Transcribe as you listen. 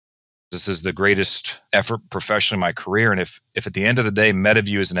This is the greatest effort professionally in my career. And if at the end of the day,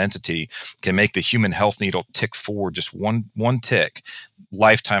 MediView as an entity can make the human health needle tick forward just one tick,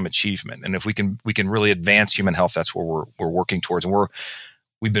 lifetime achievement. And if we can really advance human health, that's where we're working towards. And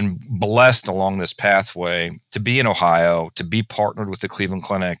we've been blessed along this pathway to be in Ohio, to be partnered with the Cleveland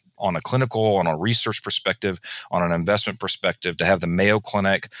Clinic on a clinical, on a research perspective, on an investment perspective, to have the Mayo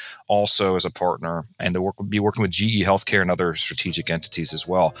Clinic also as a partner, and to be working with GE Healthcare and other strategic entities as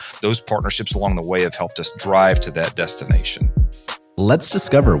well. Those partnerships along the way have helped us drive to that destination. Let's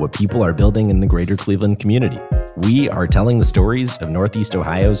discover what people are building in the greater Cleveland community. We are telling the stories of Northeast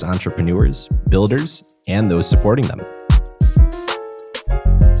Ohio's entrepreneurs, builders, and those supporting them.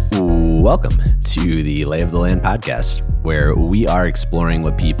 Welcome to the Lay of the Land podcast, where we are exploring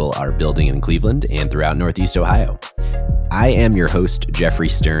what people are building in Cleveland and throughout Northeast Ohio. I am your host, Jeffrey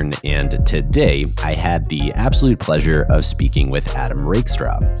Stern, and today I had the absolute pleasure of speaking with Adam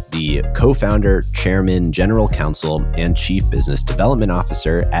Rakestraw, the co-founder, chairman, general counsel, and chief business development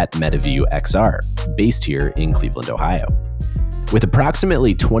officer at MediView XR, based here in Cleveland, Ohio. With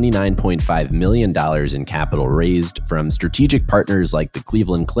approximately $29.5 million in capital raised from strategic partners like the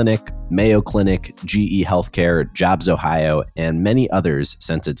Cleveland Clinic, Mayo Clinic, GE Healthcare, Jobs Ohio, and many others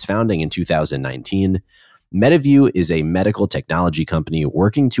since its founding in 2019, MediView is a medical technology company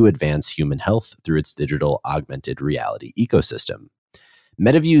working to advance human health through its digital augmented reality ecosystem.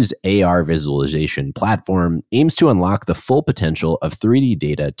 MediView's AR visualization platform aims to unlock the full potential of 3D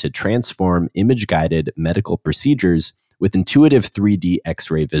data to transform image-guided medical procedures with intuitive 3D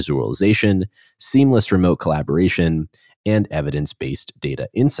X-ray visualization, seamless remote collaboration, and evidence-based data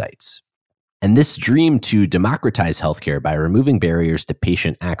insights. And this dream to democratize healthcare by removing barriers to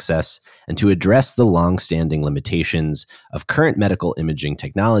patient access and to address the long-standing limitations of current medical imaging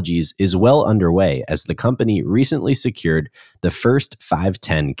technologies is well underway, as the company recently secured the first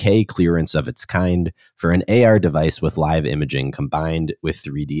 510(k) clearance of its kind for an AR device with live imaging combined with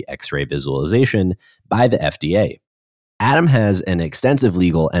 3D X-ray visualization by the FDA. Adam has an extensive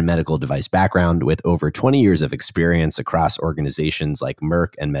legal and medical device background with over 20 years of experience across organizations like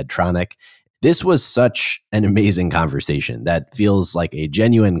Merck and Medtronic. This was such an amazing conversation that feels like a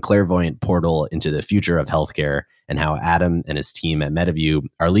genuine clairvoyant portal into the future of healthcare and how Adam and his team at MediView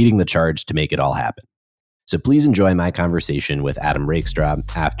are leading the charge to make it all happen. So please enjoy my conversation with Adam Rakestraw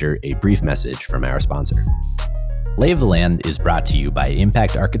after a brief message from our sponsor. Lay of the Land is brought to you by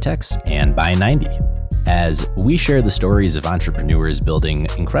Impact Architects and by 90. As we share the stories of entrepreneurs building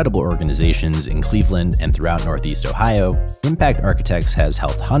incredible organizations in Cleveland and throughout Northeast Ohio, Impact Architects has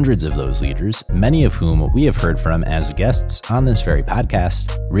helped hundreds of those leaders, many of whom we have heard from as guests on this very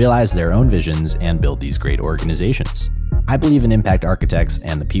podcast, realize their own visions and build these great organizations. I believe in Impact Architects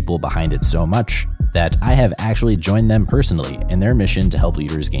and the people behind it so much that I have actually joined them personally in their mission to help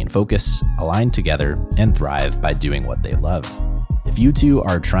leaders gain focus, align together, and thrive by doing what they love. If you too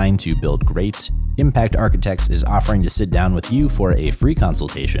are trying to build great, Impact Architects is offering to sit down with you for a free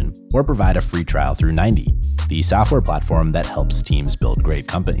consultation or provide a free trial through 90, the software platform that helps teams build great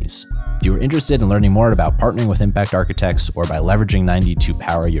companies. If you are interested in learning more about partnering with Impact Architects or by leveraging 90 to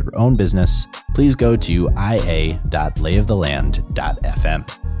power your own business, please go to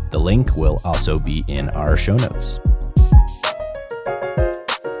ia.layoftheland.fm. The link will also be in our show notes.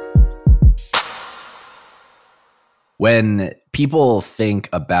 When people think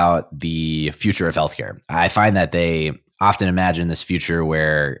about the future of healthcare, I find that they often imagine this future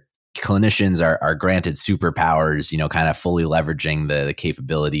where clinicians are granted superpowers, kind of fully leveraging the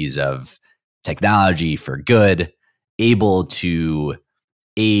capabilities of technology for good, able to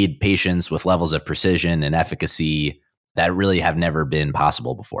aid patients with levels of precision and efficacy that really have never been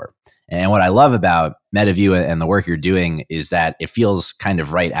possible before. And what I love about MediView and the work you're doing is that it feels kind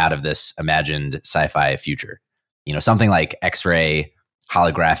of right out of this imagined sci-fi future. Something like X-ray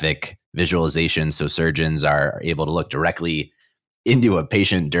holographic visualization, so surgeons are able to look directly into a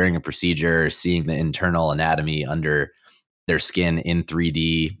patient during a procedure, seeing the internal anatomy under their skin in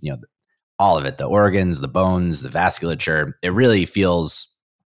 3D, all of it, the organs, the bones, the vasculature. It really feels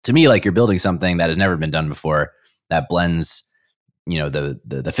to me like you're building something that has never been done before, that blends,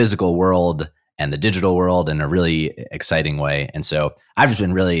 the physical world and the digital world in a really exciting way. And so I've just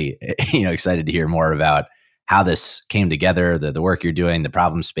been really, excited to hear more about how this came together, the work you're doing, the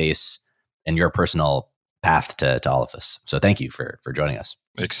problem space, and your personal path to all of this. So thank you for joining us.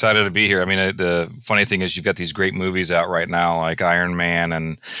 Excited to be here. I mean, the funny thing is you've got these great movies out right now like Iron Man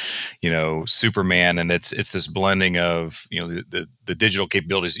and, Superman. And it's this blending of, the digital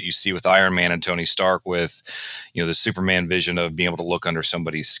capabilities that you see with Iron Man and Tony Stark with, the Superman vision of being able to look under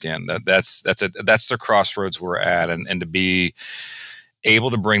somebody's skin. That's the crossroads we're at. And to be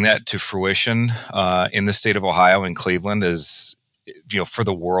able to bring that to fruition in the state of Ohio, in Cleveland, is, for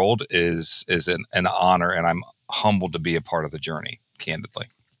the world, is an honor, and I'm humbled to be a part of the journey, candidly.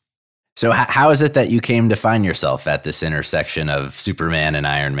 So how is it that you came to find yourself at this intersection of Superman and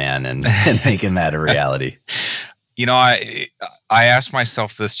Iron Man and making that a reality? I asked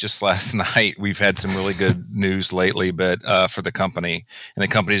myself this just last night. We've had some really good news lately, but for the company, and the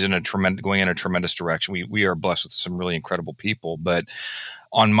company's going in a tremendous direction. We are blessed with some really incredible people. But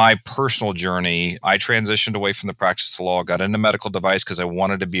on my personal journey, I transitioned away from the practice of law, got into medical device because I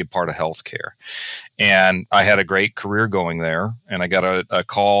wanted to be a part of healthcare. And I had a great career going there. And I got a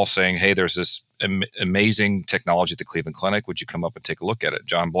call saying, hey, there's this amazing technology at the Cleveland Clinic. Would you come up and take a look at it?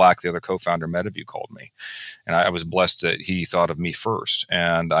 John Black, the other co-founder of MediView, called me. And I was blessed that he thought of me first.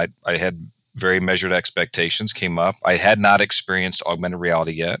 And I had very measured expectations, came up. I had not experienced augmented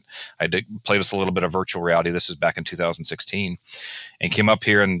reality yet. I did play with a little bit of virtual reality. This is back in 2016, and came up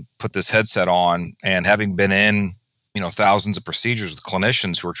here and put this headset on. And having been in, thousands of procedures with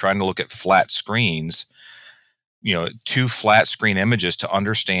clinicians who are trying to look at flat screens, 2 flat screen images to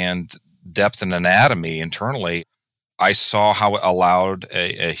understand depth and anatomy internally, I saw how it allowed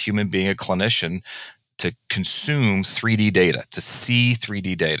a human being, a clinician, to consume 3D data, to see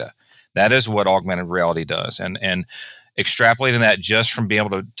 3D data. That is what augmented reality does. And extrapolating that just from being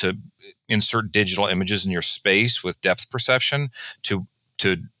able to insert digital images in your space with depth perception to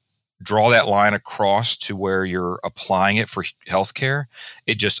draw that line across to where you're applying it for healthcare,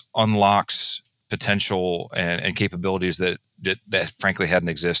 it just unlocks potential and capabilities that frankly hadn't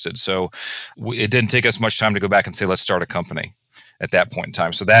existed. So it didn't take us much time to go back and say, let's start a company at that point in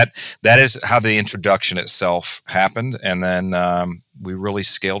time. So that is how the introduction itself happened. And then we really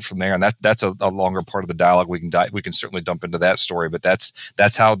scaled from there. And that's a longer part of the dialogue. We can certainly dump into that story, but that's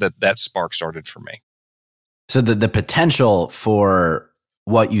how that spark started for me. So the potential for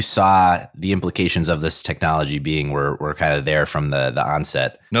what you saw, the implications of this technology being were kind of there from the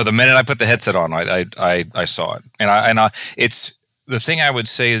onset. No, the minute I put the headset on, I saw it. And it's the thing I would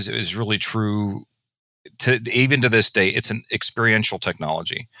say is really true. Even to this day, it's an experiential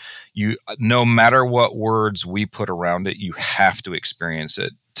technology. No matter what words we put around it, you have to experience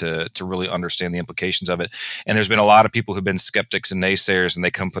it to really understand the implications of it. And there's been a lot of people who've been skeptics and naysayers, and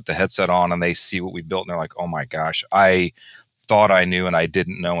they come put the headset on and they see what we built, and they're like, "Oh my gosh, I thought I knew and I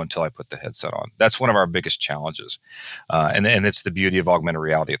didn't know until I put the headset on." That's one of our biggest challenges, and it's the beauty of augmented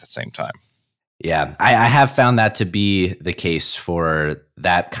reality at the same time. Yeah, I have found that to be the case for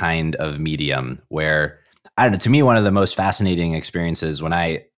that kind of medium where, I don't know, to me, one of the most fascinating experiences when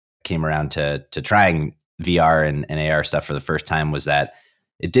I came around to trying VR and AR stuff for the first time was that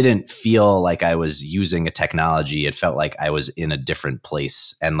it didn't feel like I was using a technology. It felt like I was in a different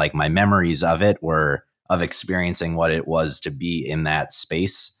place. And like my memories of it were of experiencing what it was to be in that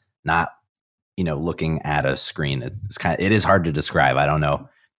space, not, looking at a screen. It is hard to describe. I don't know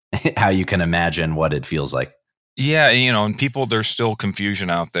how you can imagine what it feels like. Yeah, and people, there's still confusion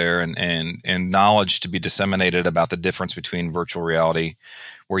out there and knowledge to be disseminated about the difference between virtual reality,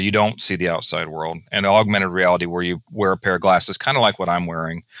 where you don't see the outside world, and augmented reality, where you wear a pair of glasses, kind of like what I'm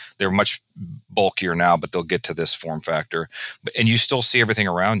wearing. They're much bulkier now, but they'll get to this form factor. And you still see everything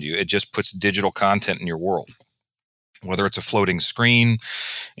around you. It just puts digital content in your world. Whether it's a floating screen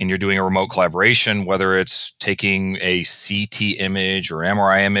and you're doing a remote collaboration, whether it's taking a CT image or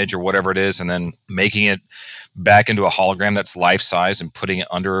MRI image or whatever it is, and then making it back into a hologram that's life size and putting it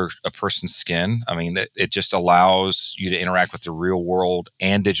under a person's skin. I mean, it just allows you to interact with the real world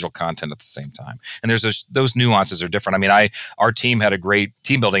and digital content at the same time. And there's those nuances are different. I mean, our team had a great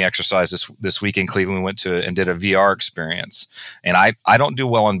team building exercise this week in Cleveland. We went to and did a VR experience, and I don't do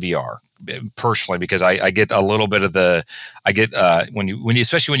well in VR personally, because I get a little bit of when you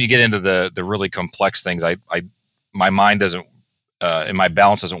especially when you get into the really complex things, my mind doesn't and my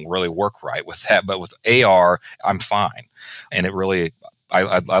balance doesn't really work right with that. But with AR, I'm fine, and it really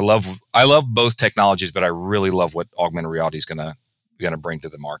I love both technologies, but I really love what augmented reality is gonna bring to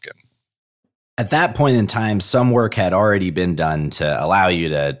the market. At that point in time, some work had already been done to allow you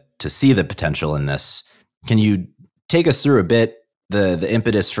to see the potential in this. Can you take us through a bit the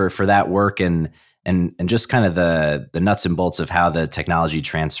impetus for that work and just kind of the nuts and bolts of how the technology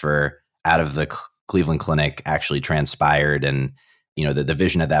transfer out of the Cleveland Clinic actually transpired, and the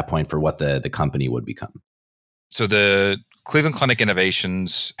vision at that point for what the company would become? So the Cleveland Clinic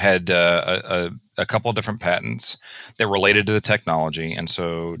Innovations had a couple of different patents that related to the technology. And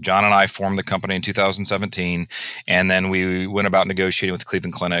so John and I formed the company in 2017, and then we went about negotiating with the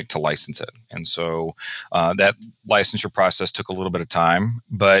Cleveland Clinic to license it. And so that licensure process took a little bit of time,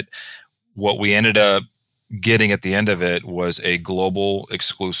 but what we ended up getting at the end of it was a global,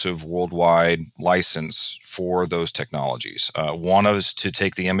 exclusive, worldwide license for those technologies. One is to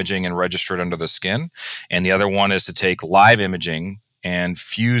take the imaging and register it under the skin, and the other one is to take live imaging and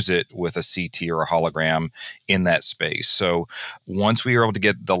fuse it with a CT or a hologram in that space. So once we were able to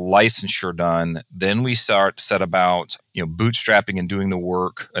get the licensure done, then we set about bootstrapping and doing the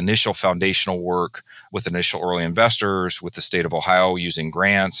work, initial foundational work with initial early investors, with the state of Ohio using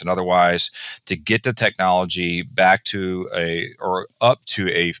grants and otherwise to get the technology back to up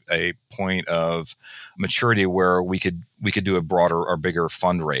to a point of maturity where we could do a broader or bigger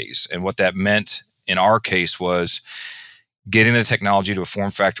fundraise. And what that meant in our case was getting the technology to a form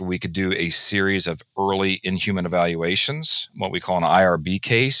factor we could do a series of early in-human evaluations, what we call an IRB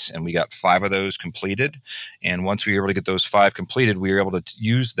case, and we got 5 of those completed. And once we were able to get those 5 completed, we were able to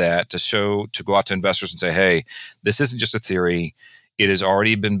use that to go out to investors and say, hey, this isn't just a theory. It has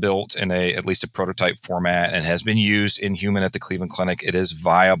already been built in at least a prototype format and has been used in human at the Cleveland Clinic. It is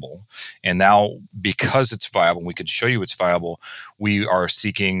viable. And now, because it's viable, we can show you it's viable, we are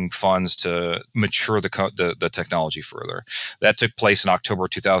seeking funds to mature the technology further. That took place in October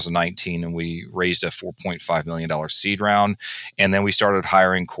 2019, and we raised a $4.5 million seed round. And then we started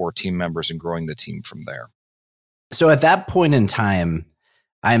hiring core team members and growing the team from there. So at that point in time,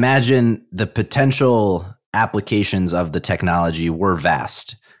 I imagine the potential applications of the technology were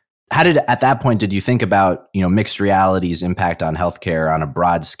vast. At that point, did you think about, mixed reality's impact on healthcare on a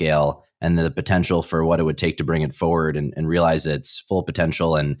broad scale and the potential for what it would take to bring it forward and realize its full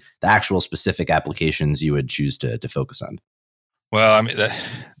potential and the actual specific applications you would choose to focus on? Well, I mean,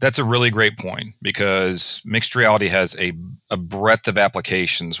 that's a really great point, because mixed reality has a breadth of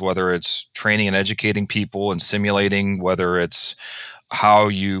applications, whether it's training and educating people and simulating, whether it's how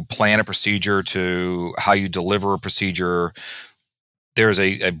you plan a procedure to how you deliver a procedure. There's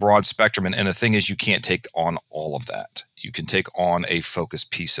a broad spectrum. And the thing is, you can't take on all of that. You can take on a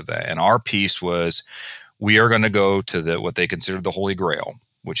focused piece of that. And our piece was, we are going to go to what they considered the Holy Grail,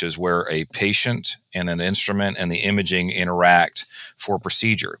 which is where a patient and an instrument and the imaging interact for a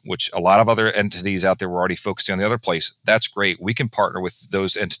procedure, which a lot of other entities out there were already focusing on the other place. That's great. We can partner with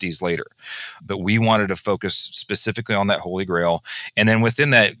those entities later. But we wanted to focus specifically on that Holy Grail. And then within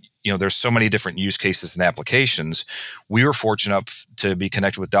that, there's so many different use cases and applications. We were fortunate to be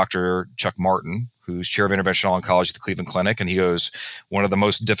connected with Dr. Chuck Martin, who's chair of interventional oncology at the Cleveland Clinic. And he goes, one of the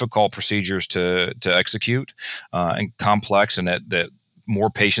most difficult procedures to execute and complex, and that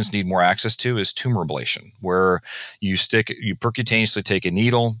more patients need more access to, is tumor ablation, where you percutaneously take a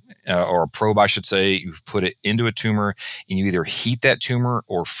needle or a probe, I should say, you put it into a tumor, and you either heat that tumor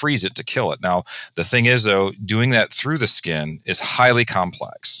or freeze it to kill it. Now, the thing is, though, doing that through the skin is highly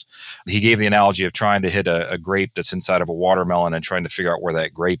complex. He gave the analogy of trying to hit a grape that's inside of a watermelon and trying to figure out where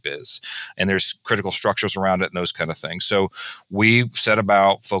that grape is. And there's critical structures around it and those kind of things. So we set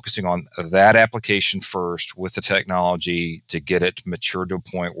about focusing on that application first with the technology to get it matured to a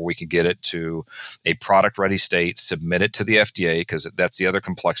point where we can get it to a product-ready state, submit it to the FDA, because that's the other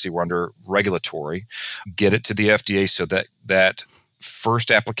complexity. We're under regulatory. Get it to the FDA so that first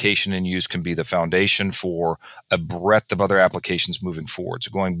application in use can be the foundation for a breadth of other applications moving forward.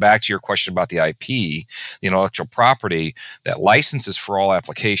 So going back to your question about the IP, the intellectual property, that license is for all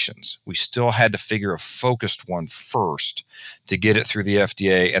applications. We still had to figure a focused one first to get it through the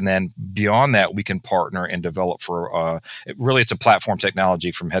FDA. And then beyond that, we can partner and develop for, it's a platform technology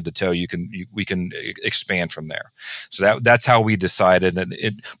from head to toe. We can expand from there. So that's how we decided. And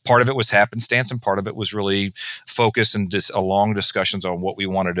part of it was happenstance, and part of it was really focus and just a long discussion on what we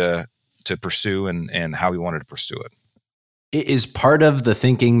wanted to pursue and how we wanted to pursue it. Is part of the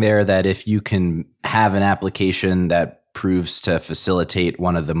thinking there that if you can have an application that proves to facilitate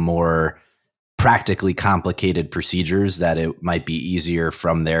one of the more practically complicated procedures, that it might be easier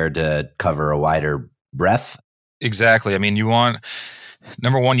from there to cover a wider breadth? Exactly. I mean,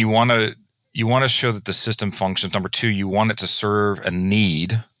 number one, you want to show that the system functions. Number two, you want it to serve a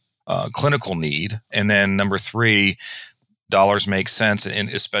need, clinical need. And then number three, dollars make sense, and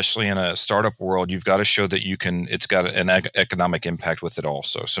especially in a startup world, you've got to show that it's got an economic impact with it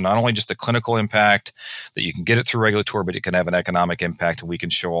also. So not only just the clinical impact, that you can get it through regulatory, but it can have an economic impact, and we can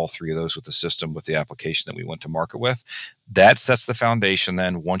show all three of those with the system, with the application that we went to market with. That sets the foundation.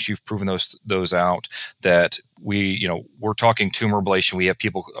 Then once you've proven those out, that we're talking tumor ablation. We have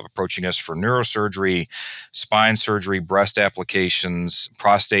people approaching us for neurosurgery, spine surgery, breast applications,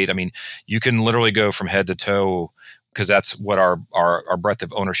 prostate. I mean, you can literally go from head to toe, because that's what our breadth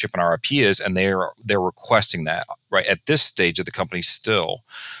of ownership and our IP is, and they're requesting that right at this stage of the company. Still,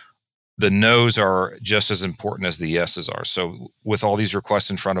 the no's are just as important as the yeses are. So with all these requests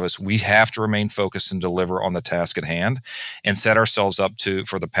in front of us, we have to remain focused and deliver on the task at hand and set ourselves up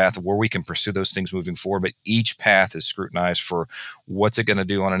for the path of where we can pursue those things moving forward. But each path is scrutinized for what's it going to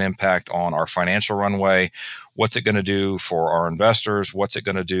do on an impact on our financial runway, what's it going to do for our investors, what's it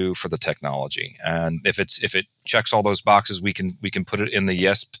going to do for the technology. And if it checks all those boxes, we can put it in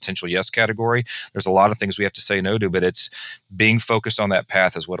the potential yes category. There's a lot of things we have to say no to, but it's being focused on that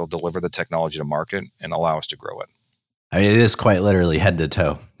path is what will deliver the technology to market and allow us to grow it. I mean, it is quite literally head to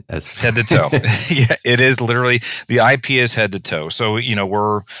toe. Head to toe. Yeah, it is literally. The IP is head to toe. So,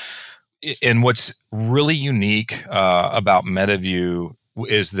 and what's really unique about MediView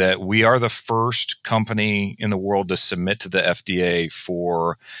is that we are the first company in the world to submit to the FDA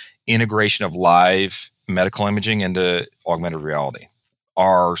for integration of live medical imaging into augmented reality.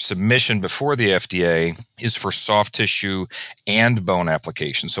 Our submission before the FDA is for soft tissue and bone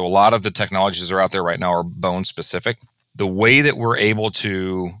applications. So a lot of the technologies that are out there right now are bone specific. The way that we're able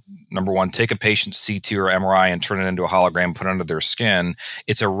to, number one, take a patient's CT or MRI and turn it into a hologram, put it under their skin,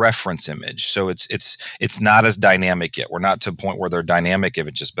 it's a reference image. So it's not as dynamic yet. We're not to a point where they're dynamic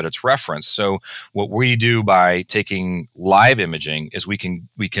images, but it's reference. So what we do by taking live imaging is we can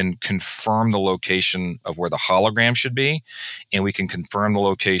confirm the location of where the hologram should be, and we can confirm the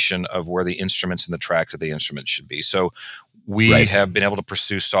location of where the instruments and the tracks of the instruments should be. So we have been able to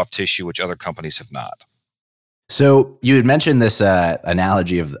pursue soft tissue, which other companies have not. So you had mentioned this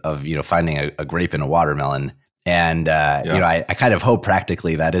analogy of finding a grape in a watermelon, and I kind of hope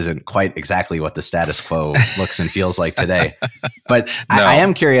practically that isn't quite exactly what the status quo looks and feels like today. But no. I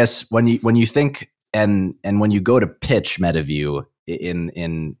am curious when you think and when you go to pitch MediView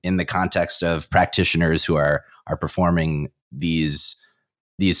in the context of practitioners who are performing these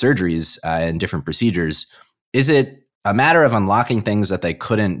surgeries and different procedures, is it a matter of unlocking things that they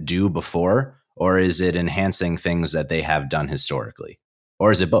couldn't do before? Or is it enhancing things that they have done historically?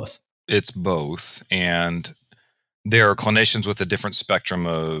 Or is it both? It's both. And there are clinicians with a different spectrum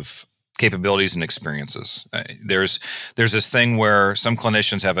of capabilities and experiences. There's this thing where some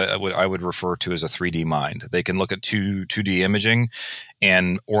clinicians have what I would refer to as a 3D mind. They can look at 2D imaging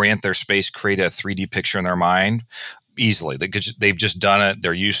and orient their space, create a 3D picture in their mind easily. They've just done it.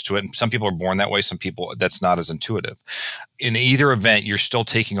 They're used to it. And some people are born that way. Some people, that's not as intuitive. In either event, you're still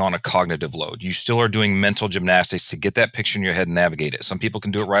taking on a cognitive load. You still are doing mental gymnastics to get that picture in your head and navigate it. Some people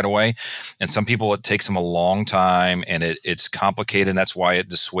can do it right away. And some people, it takes them a long time and it's complicated. And that's why it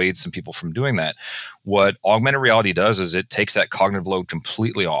dissuades some people from doing that. What augmented reality does is it takes that cognitive load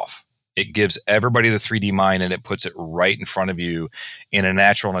completely off. It gives everybody the 3D mind and it puts it right in front of you in a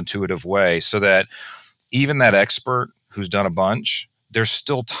natural and intuitive way so that even that expert who's done a bunch, there's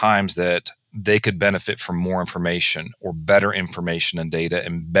still times that they could benefit from more information or better information and data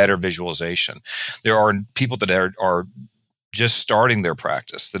and better visualization. There are people that are just starting their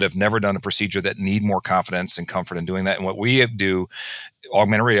practice that have never done a procedure that need more confidence and comfort in doing that. And what we do,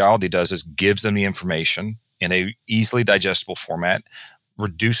 augmented reality does, is gives them the information in a easily digestible format,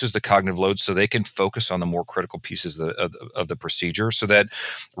 reduces the cognitive load so they can focus on the more critical pieces of the procedure. So that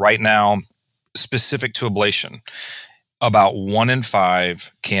right now, specific to ablation, about 1 in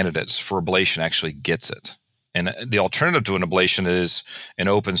 5 candidates for ablation actually gets it. And the alternative to an ablation is an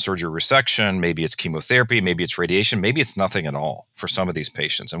open surgery resection. Maybe it's chemotherapy, maybe it's radiation, maybe it's nothing at all for some of these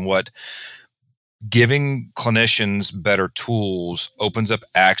patients. And what giving clinicians better tools opens up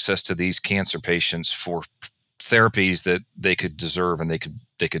access to these cancer patients for therapies that they could deserve and they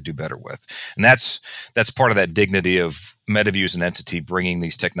could do better with. And that's part of that dignity of MediView as an entity bringing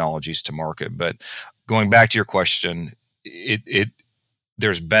these technologies to market. But going back to your question,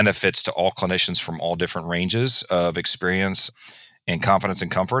 there's benefits to all clinicians from all different ranges of experience and confidence and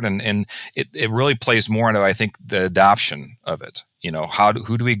comfort. And it really plays more into, I think, the adoption of it.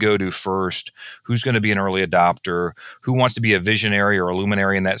 Who do we go to first? Who's going to be an early adopter? Who wants to be a visionary or a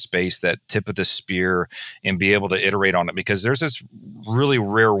luminary in that space, that tip of the spear, and be able to iterate on it? Because there's this really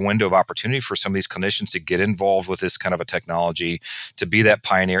rare window of opportunity for some of these clinicians to get involved with this kind of a technology, to be that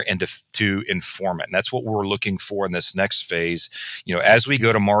pioneer and to inform it. And that's what we're looking for in this next phase. As we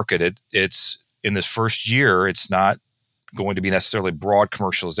go to market, it's in this first year, it's not going to be necessarily broad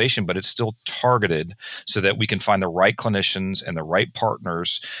commercialization, but it's still targeted so that we can find the right clinicians and the right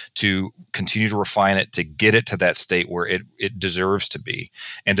partners to continue to refine it, to get it to that state where it deserves to be,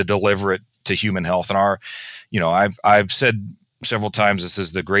 and to deliver it to human health. And I've said several times, this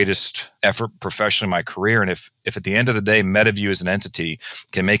is the greatest effort professionally in my career. And if at the end of the day, MediView as an entity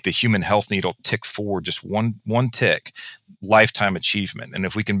can make the human health needle tick forward just one tick, lifetime achievement. And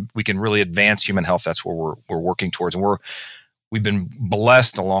if we can really advance human health, that's where we're working towards. And we've been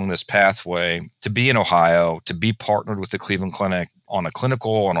blessed along this pathway to be in Ohio, to be partnered with the Cleveland Clinic on a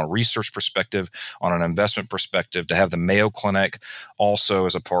clinical, on a research perspective, on an investment perspective, to have the Mayo Clinic also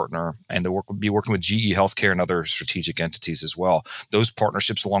as a partner, and to be working with GE Healthcare and other strategic entities as well. Those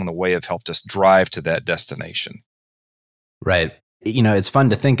partnerships along the way have helped us drive to that destination. Right. It's fun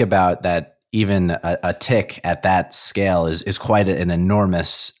to think about that even a tick at that scale is quite an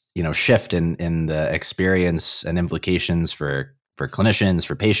enormous, shift in the experience and implications for clinicians,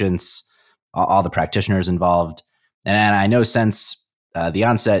 for patients, all the practitioners involved. And I know since the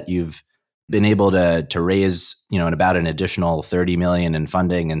onset, you've been able to raise, about an additional 30 million in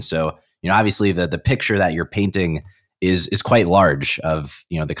funding. And so, obviously the picture that you're painting is quite large of,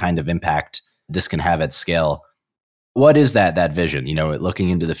 the kind of impact this can have at scale. What is that vision, looking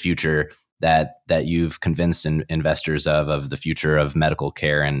into the future that you've convinced investors of the future of medical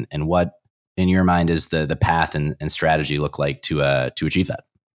care, and what in your mind is the path and strategy look like to achieve that?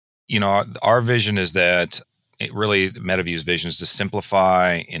 Our vision is that MediView's vision is to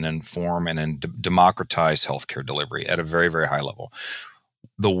simplify and inform and democratize healthcare delivery at a very, very high level.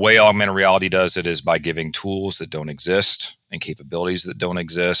 The way augmented reality does it is by giving tools that don't exist and capabilities that don't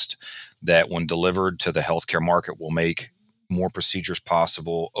exist, that when delivered to the healthcare market will make more procedures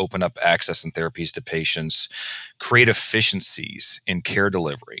possible, open up access and therapies to patients, create efficiencies in care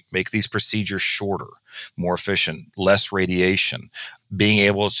delivery, make these procedures shorter, more efficient, less radiation, being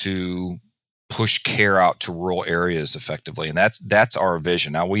able to push care out to rural areas effectively. And that's our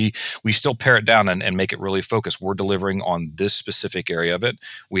vision. Now we still pare it down and make it really focused. We're delivering on this specific area of it.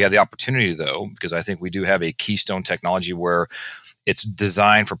 We have the opportunity though, because I think we do have a keystone technology where it's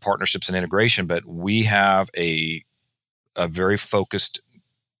designed for partnerships and integration, but we have a very focused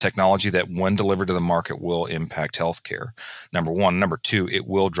technology that when delivered to the market will impact healthcare. Number one. Number two, it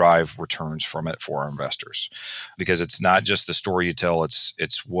will drive returns from it for our investors, because it's not just the story you tell,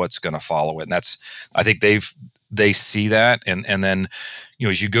 it's what's going to follow it. And that's, I think they see that. And then,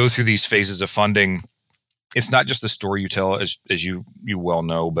 as you go through these phases of funding, it's not just the story you tell, as you well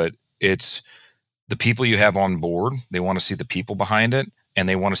know, but it's the people you have on board. They want to see the people behind it, and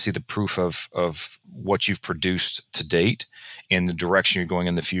they want to see the proof of what you've produced to date in the direction you're going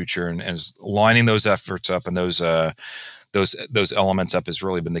in the future. And lining those efforts up and those elements up has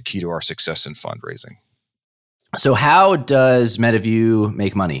really been the key to our success in fundraising. So how does MediView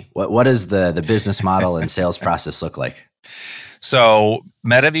make money? What does the business model and sales process look like? So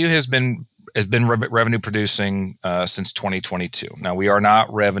MediView has been revenue producing since 2022. Now, we are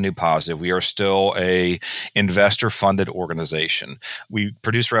not revenue positive. We are still a investor funded organization. We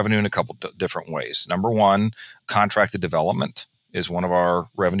produce revenue in a couple different ways. Number one, contracted development is one of our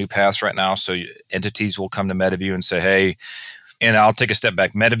revenue paths right now. So entities will come to MediView and say, hey, and I'll take a step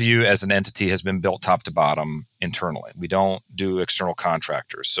back. MediView as an entity has been built top to bottom internally. We don't do external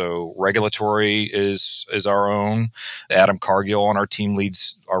contractors. So regulatory is our own. Adam Cargill on our team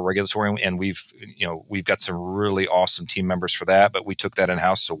leads our regulatory, and we've got some really awesome team members for that, but we took that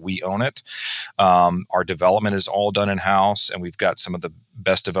in-house, so we own it. Our development is all done in-house, and we've got some of the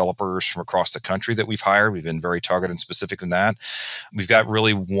best developers from across the country that we've hired. We've been very targeted and specific in that. We've got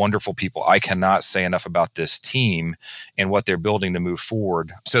really wonderful people. I cannot say enough about this team and what they're building to move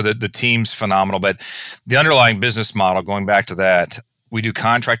forward. So the team's phenomenal, but the underlying business model, going back to that, we do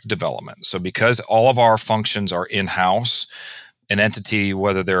contracted development. So because all of our functions are in-house, an entity,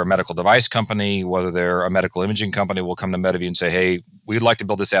 whether they're a medical device company, whether they're a medical imaging company, will come to MediView and say, hey, we'd like to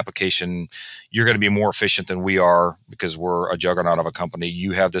build this application. You're going to be more efficient than we are because we're a juggernaut of a company.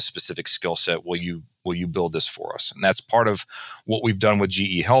 You have this specific skill set. Will you build this for us? And that's part of what we've done with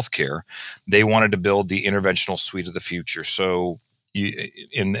GE Healthcare. They wanted to build the interventional suite of the future. So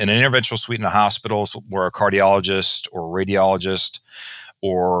in an interventional suite in a hospital where a cardiologist or a radiologist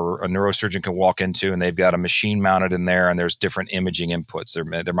or a neurosurgeon can walk into, and they've got a machine mounted in there, and there's different imaging inputs.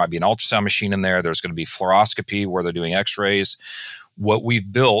 There might be an ultrasound machine in there. There's going to be fluoroscopy where they're doing x-rays. What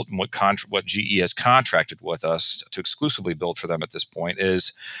we've built and what GE has contracted with us to exclusively build for them at this point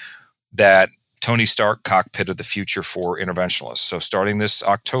is that Tony Stark cockpit of the future for interventionalists. So starting this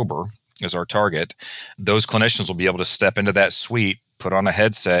October is our target. Those clinicians will be able to step into that suite, put on a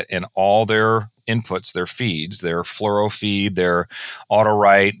headset, and all their inputs, their feeds, their fluoro feed, their auto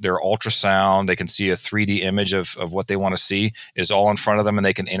write, their ultrasound, they can see a 3D image of what they want to see is all in front of them, and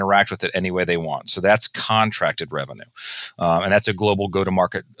they can interact with it any way they want. So that's contracted revenue. And that's a global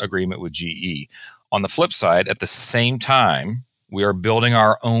go-to-market agreement with GE. On the flip side, at the same time, we are building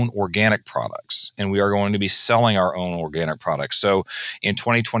our own organic products, and we are going to be selling our own organic products. So in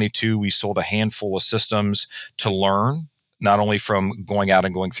 2022, we sold a handful of systems to learn not only from going out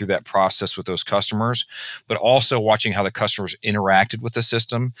and going through that process with those customers, but also watching how the customers interacted with the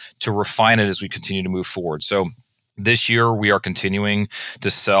system to refine it as we continue to move forward. So this year, we are continuing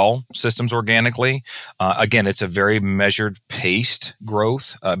to sell systems organically. Again, it's a very measured paced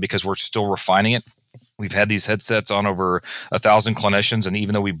growth because we're still refining it. We've had these headsets on over 1,000 clinicians, and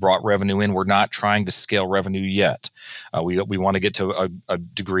even though we brought revenue in, we're not trying to scale revenue yet. We want to get to a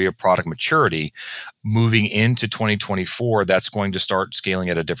degree of product maturity. Moving into 2024, that's going to start scaling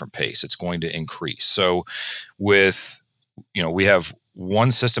at a different pace. It's going to increase. So we have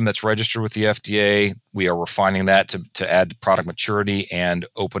one system that's registered with the FDA. We are refining that to add product maturity and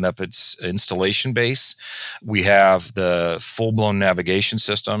open up its installation base. We have the full-blown navigation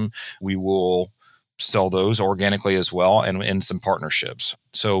system. We will sell those organically as well, and in some partnerships.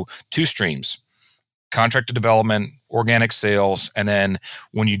 So 2 streams: contracted development, organic sales, and then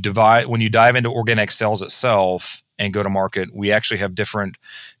when you dive into organic sales itself and go to market, we actually have different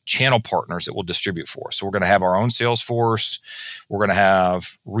channel partners that will distribute for us. So we're going to have our own sales force. We're going to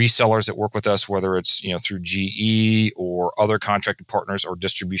have resellers that work with us, whether it's through GE or other contracted partners or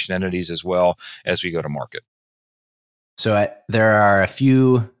distribution entities as well as we go to market. So there are a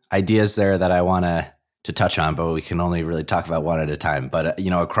few ideas there that I want to touch on, but we can only really talk about one at a time. But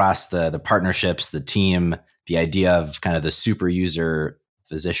across the partnerships, the team, the idea of kind of the super user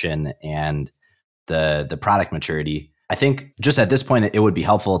physician and the product maturity, I think just at this point, it would be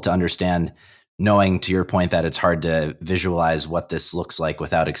helpful to understand, knowing, to your point, that it's hard to visualize what this looks like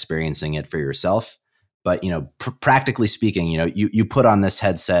without experiencing it for yourself. But practically speaking, you put on this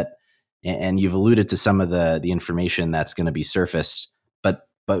headset, and you've alluded to some of the information that's going to be surfaced.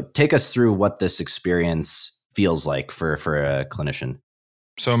 But take us through what this experience feels like for a clinician.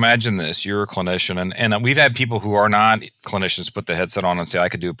 So imagine this: you're a clinician, and we've had people who are not clinicians put the headset on and say, I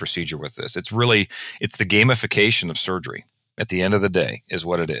could do a procedure with this. It's the gamification of surgery at the end of the day is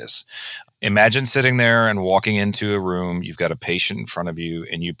what it is. Imagine sitting there and walking into a room, you've got a patient in front of you,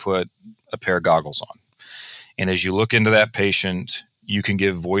 and you put a pair of goggles on. And as you look into that patient, you can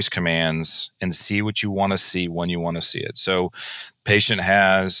give voice commands and see what you want to see when you want to see it. So patient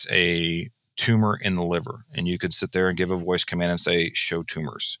has a tumor in the liver, and you could sit there and give a voice command and say, show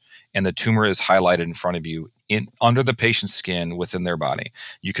tumors. And the tumor is highlighted in front of you under the patient's skin within their body.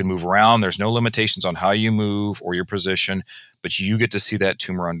 You can move around. There's no limitations on how you move or your position, but you get to see that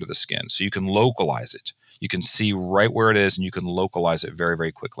tumor under the skin. So you can localize it. You can see right where it is, and you can localize it very,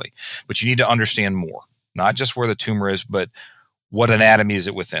 very quickly. But you need to understand more, not just where the tumor is, but what anatomy is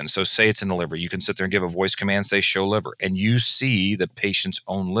it within? So say it's in the liver. You can sit there and give a voice command, say show liver, and you see the patient's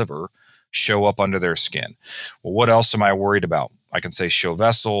own liver show up under their skin. Well, what else am I worried about? I can say show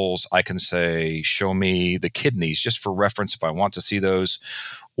vessels. I can say show me the kidneys, just for reference if I want to see those.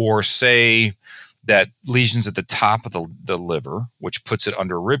 Or say that lesions at the top of the liver, which puts it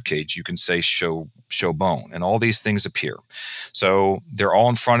under rib cage, you can say show bone. And all these things appear. So they're all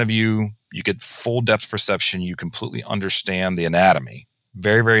in front of you. You get full depth perception. You completely understand the anatomy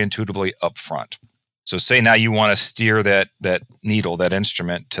very, very intuitively up front. So say now you want to steer that needle, that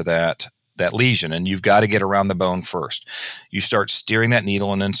instrument to that lesion, and you've got to get around the bone first. You start steering that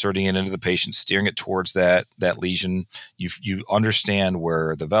needle and inserting it into the patient, steering it towards that lesion. You understand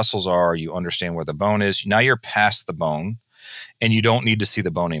where the vessels are. You understand where the bone is. Now you're past the bone, and you don't need to see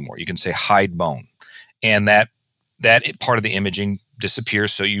the bone anymore. You can say hide bone, and that part of the imaging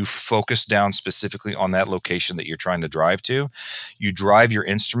disappears. So you focus down specifically on that location that you're trying to drive to. You drive your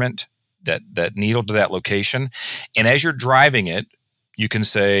instrument, that needle, to that location. And as you're driving it, you can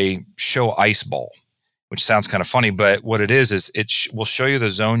say, show ice ball, which sounds kind of funny, but what it is it will show you the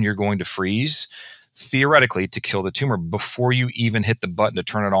zone you're going to freeze, theoretically, to kill the tumor before you even hit the button to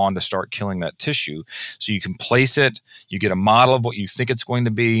turn it on to start killing that tissue. So you can place it, you get a model of what you think it's going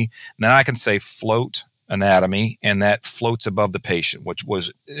to be. And then I can say float anatomy, and that floats above the patient, which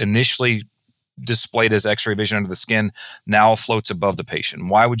was initially displayed as x-ray vision under the skin, now floats above the patient.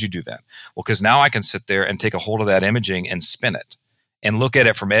 Why would you do that? Well, because now I can sit there and take a hold of that imaging and spin it and look at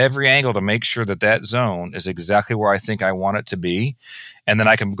it from every angle to make sure that zone is exactly where I think I want it to be. And then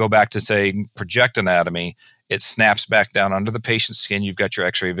I can go back to, say, project anatomy. It snaps back down under the patient's skin. You've got your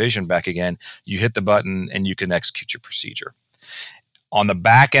x-ray vision back again. You hit the button and you can execute your procedure. On the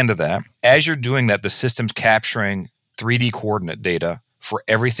back end of that, as you're doing that, the system's capturing 3D coordinate data for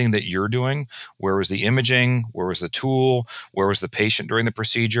everything that you're doing. Where was the imaging? Where was the tool? Where was the patient during the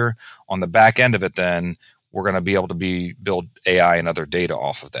procedure? On the back end of it, then, we're going to be able to build AI and other data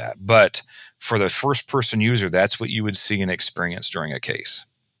off of that. But for the first person user, that's what you would see and experience during a case.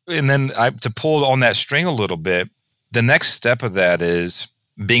 And then to pull on that string a little bit, the next step of that is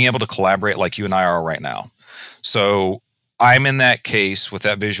being able to collaborate like you and I are right now. So I'm in that case with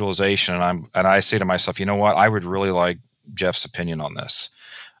that visualization, and I say to myself, you know what? I would really like Jeff's opinion on this.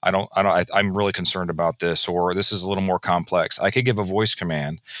 I'm really concerned about this, or this is a little more complex. I could give a voice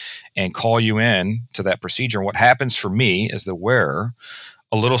command and call you in to that procedure. And what happens for me as the wearer,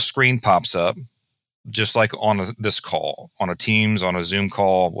 a little screen pops up, just like on this call, on a Teams, on a Zoom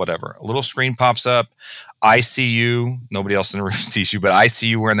call, whatever. A little screen pops up. I see you. Nobody else in the room sees you, but I see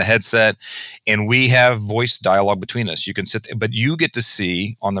you wearing the headset, and we have voice dialogue between us. You can sit there, but you get to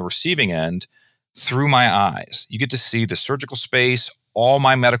see on the receiving end through my eyes. You get to see the surgical space, all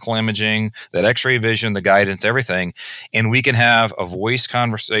my medical imaging, that X-ray vision, the guidance, everything, and we can have a voice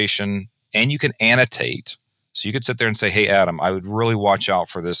conversation, and you can annotate. So you could sit there and say, hey, Adam, I would really watch out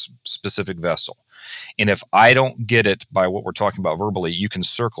for this specific vessel. And if I don't get it by what we're talking about verbally, you can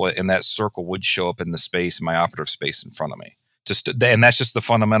circle it, and that circle would show up in the space, in my operative space in front of me. And that's just the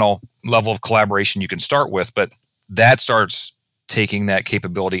fundamental level of collaboration you can start with, but that starts taking that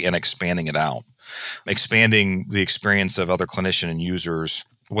capability and expanding it out, expanding the experience of other clinician and users,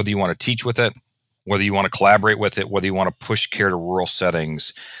 whether you want to teach with it, whether you want to collaborate with it, whether you want to push care to rural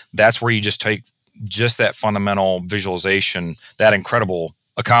settings. That's where you just take just that fundamental visualization, that incredible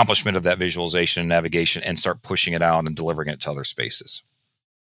accomplishment of that visualization and navigation, and start pushing it out and delivering it to other spaces.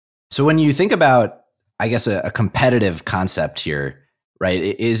 So when you think about, I guess, a competitive concept here, right?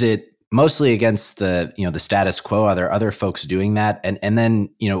 Is it mostly against the status quo? Are there other folks doing that? And then,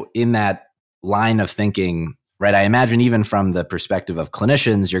 in that line of thinking, right, I imagine even from the perspective of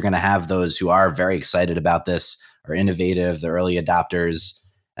clinicians, you're going to have those who are very excited about this, are innovative, the early adopters.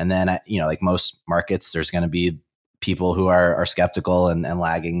 And then, like most markets, there's going to be people who are skeptical and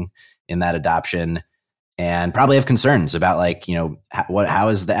lagging in that adoption, and probably have concerns about how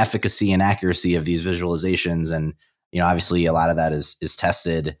is the efficacy and accuracy of these visualizations. And, obviously a lot of that is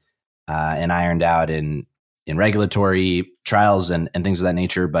tested and ironed out in regulatory trials and things of that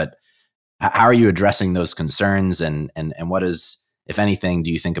nature. But how are you addressing those concerns, and what is, if anything,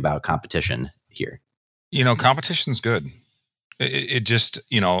 do you think about competition here? Competition's good. It just,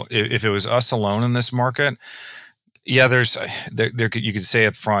 if it was us alone in this market, yeah, you could say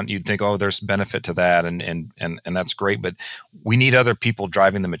up front, you'd think, oh, there's benefit to that, and that's great, but we need other people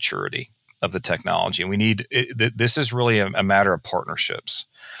driving the maturity of the technology, and this is really a matter of partnerships,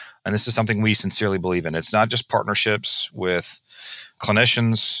 and this is something we sincerely believe in. It's not just partnerships with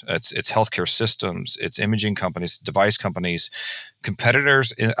clinicians, it's healthcare systems, it's imaging companies, device companies,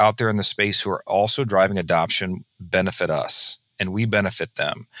 competitors out there in the space who are also driving adoption benefit us. And we benefit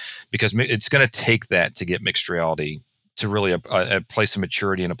them, because it's going to take that to get mixed reality to really a place of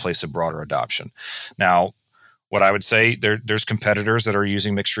maturity and a place of broader adoption. Now, what I would say, there's competitors that are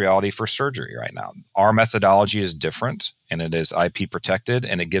using mixed reality for surgery right now. Our methodology is different, and it is IP protected,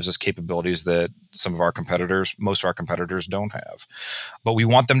 and it gives us capabilities that most of our competitors don't have. But we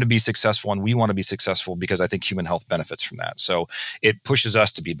want them to be successful, and we want to be successful because I think human health benefits from that. So it pushes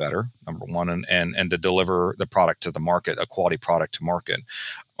us to be better, number one, and to deliver the product to the market, a quality product to market.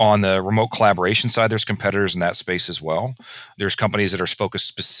 On the remote collaboration side, there's competitors in that space as well. There's companies that are focused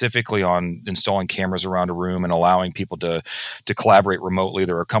specifically on installing cameras around a room and allowing people to collaborate remotely.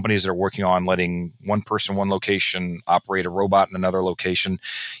 There are companies that are working on letting one person, one location, operate a robot in another location.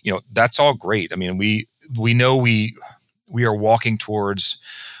 That's all great. I mean, we know we are walking towards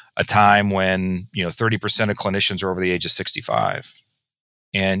a time when 30% of clinicians are over the age of 65,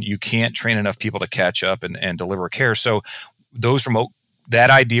 and you can't train enough people to catch up and deliver care. So remote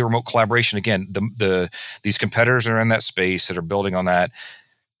collaboration, again, these competitors are in that space that are building on that.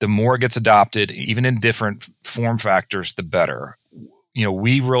 The more it gets adopted, even in different form factors, the better.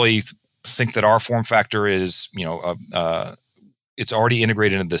 We really think that our form factor is, it's already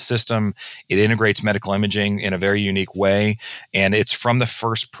integrated into the system. It integrates medical imaging in a very unique way, and it's from the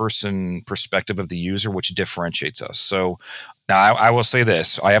first person perspective of the user, which differentiates us. So now I will say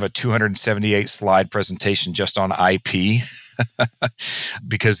this: I have a 278 slide presentation just on IP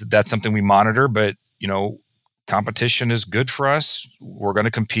because that's something we monitor. But competition is good for us. We're going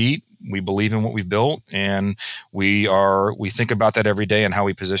to compete. We believe in what we've built, and we think about that every day and how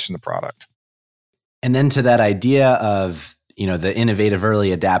we position the product. And then to that idea of the innovative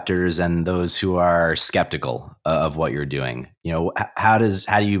early adapters and those who are skeptical of what you're doing, how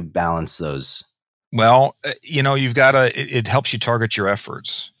do you balance those? Well, it helps you target your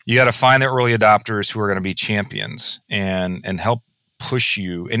efforts. You got to find the early adopters who are going to be champions and help push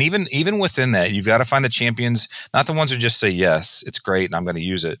you. And even within that, you've got to find the champions, not the ones who just say, yes, it's great and I'm going to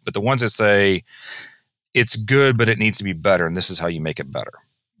use it, but the ones that say it's good, but it needs to be better. And this is how you make it better.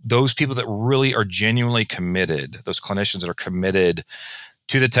 Those people that really are genuinely committed, those clinicians that are committed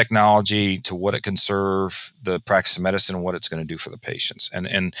to the technology, to what it can serve the practice of medicine and what it's going to do for the patients.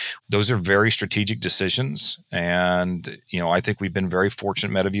 And those are very strategic decisions. And, I think we've been very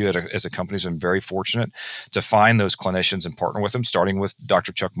fortunate. MediView as a company has been very fortunate to find those clinicians and partner with them, starting with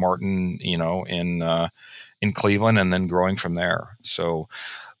Dr. Chuck Martin, in Cleveland, and then growing from there. So,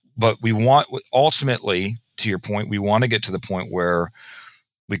 but we want, ultimately, to your point, we want to get to the point where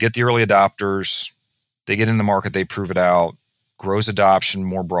we get the early adopters, they get in the market, they prove it out, grows adoption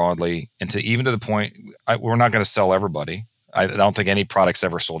more broadly, and to the point, we're not going to sell everybody. I don't think any product's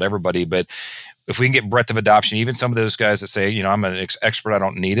ever sold everybody, but if we can get breadth of adoption, even some of those guys that say, I'm an expert, I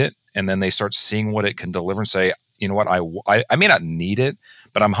don't need it, and then they start seeing what it can deliver and say, you know what, I may not need it,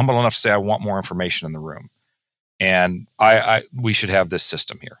 but I'm humble enough to say I want more information in the room. And we should have this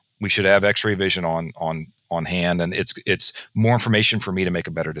system here. We should have X-ray vision on hand, and it's more information for me to make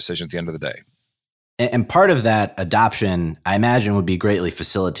a better decision at the end of the day. And part of that adoption, I imagine, would be greatly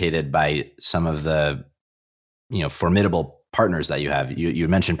facilitated by some of the, formidable partners that you have. You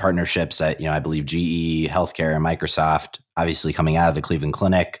mentioned partnerships at, I believe GE, Healthcare, and Microsoft, obviously coming out of the Cleveland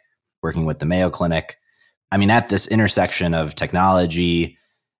Clinic, working with the Mayo Clinic. I mean, at this intersection of technology,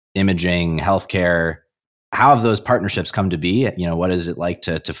 imaging, healthcare, how have those partnerships come to be? What is it like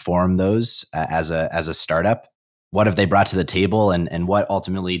to form those as a startup? What have they brought to the table, and what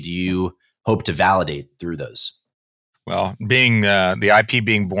ultimately do you hope to validate through those? Well, being the IP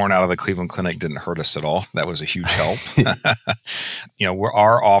being born out of the Cleveland Clinic didn't hurt us at all. That was a huge help. Where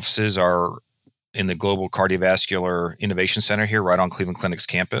our offices are in the Global Cardiovascular Innovation Center here, right on Cleveland Clinic's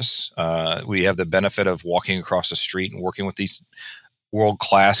campus. We have the benefit of walking across the street and working with these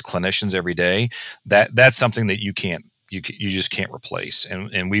world-class clinicians every day. That's something that you just can't replace.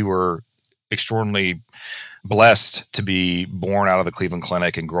 And we were extraordinarily blessed to be born out of the Cleveland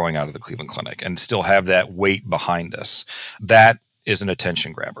Clinic and growing out of the Cleveland Clinic and still have that weight behind us. That is an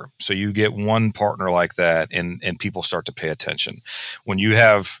attention grabber. So you get one partner like that and people start to pay attention. When you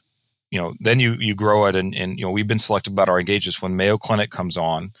have, then you grow it and we've been selective about our engagements. When Mayo Clinic comes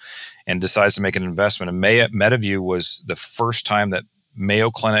on and decides to make an investment, and MediView was the first time that Mayo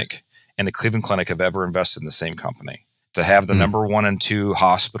Clinic and the Cleveland Clinic have ever invested in the same company. To have the number 1 and 2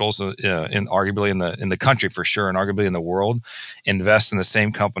 hospitals arguably in the country for sure, and arguably in the world, invest in the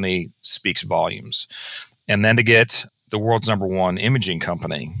same company speaks volumes. And then to get the world's number 1 imaging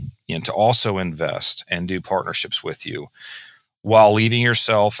company to also invest and do partnerships with you, while leaving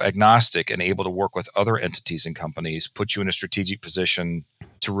yourself agnostic and able to work with other entities and companies, put you in a strategic position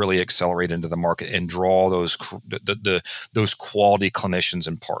to really accelerate into the market and draw those quality clinicians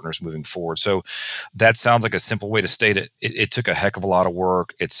and partners moving forward. So that sounds like a simple way to state it. It took a heck of a lot of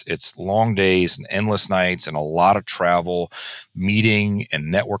work. It's long days and endless nights and a lot of travel, meeting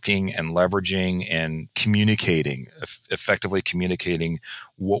and networking and leveraging and communicating, effectively communicating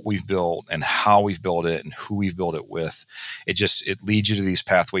what we've built and how we've built it and who we've built it with. It leads you to these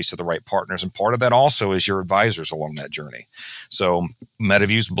pathways to the right partners. And part of that also is your advisors along that journey. So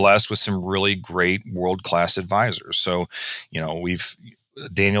MediView's blessed with some really great world-class advisors. So, we've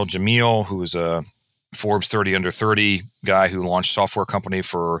Daniel Jamil, who's a Forbes 30 under 30 guy who launched software company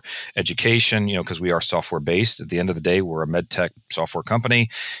for education, because we are software based. At the end of the day, we're a med tech software company.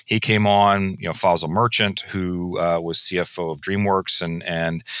 He came on, Fazil Merchant, who was CFO of DreamWorks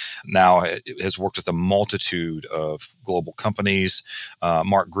and now has worked with a multitude of global companies.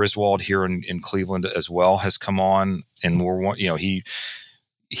 Mark Griswold here in Cleveland as well has come on, and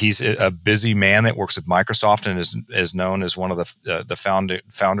he's a busy man that works with Microsoft and is known as one of the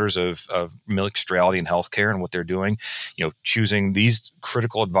founders of mixed reality in healthcare and what they're doing. Choosing these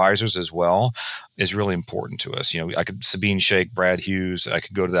critical advisors as well is really important to us. Sabine Sheikh, Brad Hughes. I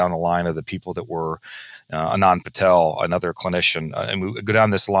could go down the line of the people that were Anand Patel, another clinician, and we go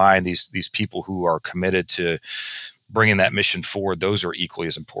down this line. These people who are committed to bringing that mission forward. Those are equally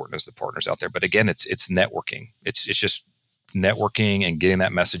as important as the partners out there. But again, it's networking. It's just networking and getting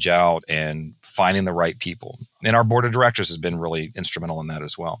that message out and finding the right people. And our board of directors has been really instrumental in that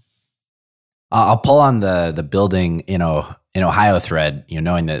as well. I'll pull on the building, in Ohio thread,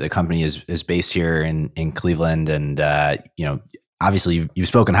 knowing that the company is based here in Cleveland. And, obviously you've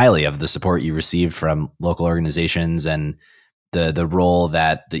spoken highly of the support you received from local organizations and the role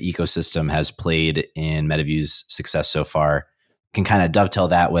that the ecosystem has played in MediView's success so far. Can kind of dovetail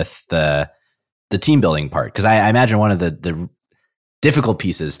that with the team building part, because I imagine one of the difficult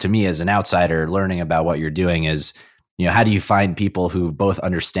pieces to me as an outsider learning about what you're doing is, how do you find people who both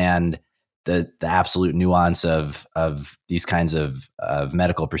understand the absolute nuance of these kinds of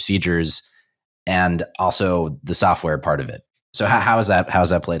medical procedures and also the software part of it? So how is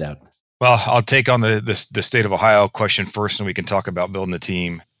that played out? Well, I'll take on the state of Ohio question first, and we can talk about building a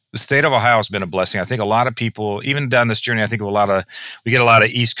team. The state of Ohio has been a blessing. I think a lot of people, even down this journey, I think we get a lot of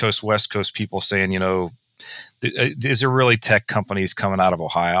East Coast, West Coast people saying, is there really tech companies coming out of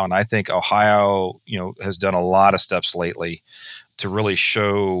Ohio? And I think Ohio, has done a lot of steps lately to really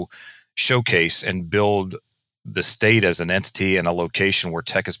showcase and build the state as an entity and a location where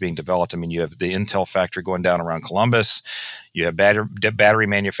tech is being developed. I mean, you have the Intel factory going down around Columbus. You have battery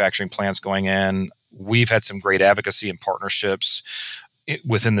manufacturing plants going in. We've had some great advocacy and partnerships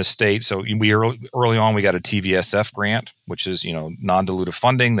within the state. So early on, we got a TVSF grant, which is, non-dilutive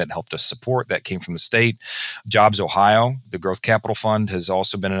funding that helped us support. That came from the state. Jobs Ohio, the Growth Capital Fund, has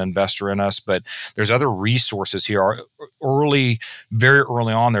also been an investor in us. But there's other resources here. Very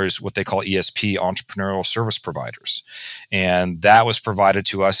early on, there's what they call ESP, Entrepreneurial Service Providers. And that was provided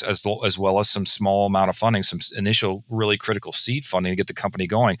to us as well as some small amount of funding, some initial really critical seed funding to get the company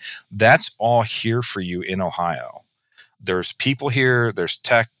going. That's all here for you in Ohio. There's people here, there's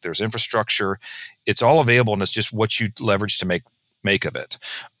tech, there's infrastructure. It's all available, and it's just what you leverage to make of it.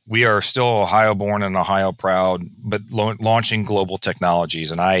 We are still Ohio born and Ohio proud, but launching global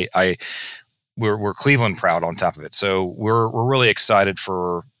technologies, and we're Cleveland proud on top of it. So we're really excited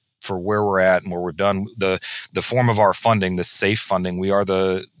for where we're at and where we've done the form of our funding, the SAFE funding.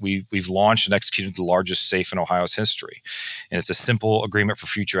 We've launched and executed the largest SAFE in Ohio's history, and it's a simple agreement for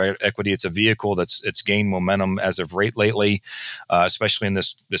future equity. It's a vehicle it's gained momentum as of lately, especially in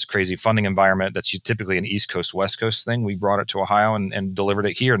this crazy funding environment. That's typically an East Coast West Coast thing. We brought it to Ohio and delivered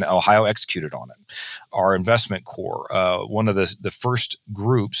it here, and Ohio executed on it. Our investment core, one of the first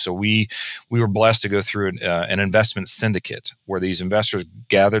groups. So we were blessed to go through an investment syndicate where these investors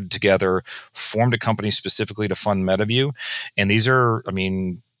gathered together, formed a company specifically to fund MediView. And these are,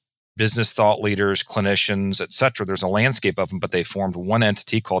 business thought leaders, clinicians, et cetera. There's a landscape of them, but they formed one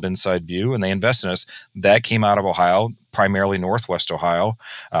entity called Inside View, and they invested in us. That came out of Ohio, primarily Northwest Ohio.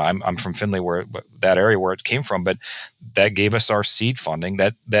 I'm from Findlay, that area where it came from, but that gave us our seed funding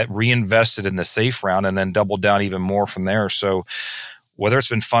that reinvested in the SAFE round and then doubled down even more from there. So whether it's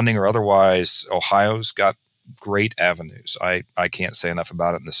been funding or otherwise, Ohio's got great avenues. I can't say enough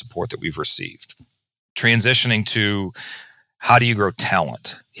about it and the support that we've received. Transitioning to how do you grow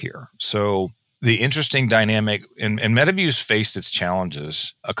talent here? So the interesting dynamic, and MediView's faced its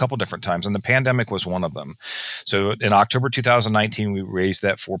challenges a couple different times, and the pandemic was one of them. So in October 2019, we raised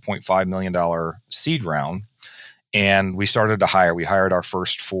that $4.5 million seed round, and we started to hire. We hired our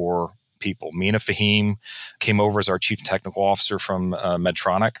first 4 people. Mina Fahim came over as our chief technical officer from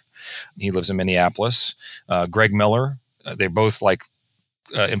Medtronic. He lives in Minneapolis. Greg Miller, they're both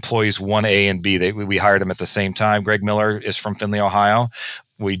employees 1A and B. We hired them at the same time. Greg Miller is from Findlay, Ohio.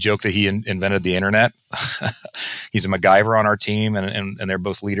 We joke that he invented the internet. He's a MacGyver on our team, and they're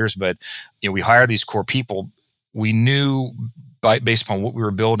both leaders. But we hired these core people. We knew based upon what we were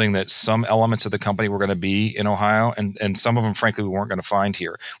building that some elements of the company were going to be in Ohio, and some of them, frankly, we weren't going to find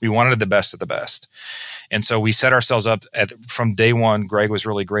here. We wanted the best of the best. And so we set ourselves up from day one. Greg was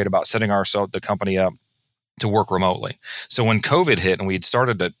really great about setting the company up to work remotely. So when COVID hit and we'd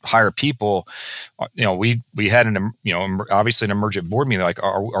started to hire people, we had obviously an emergent board meeting. Like,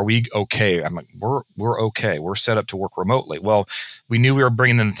 are we okay? I'm like, we're okay. We're set up to work remotely. Well, we knew we were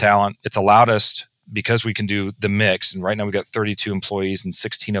bringing in the talent. It's allowed us, because we can do the mix. And right now we've got 32 employees, and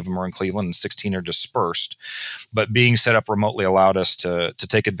 16 of them are in Cleveland and 16 are dispersed. But being set up remotely allowed us to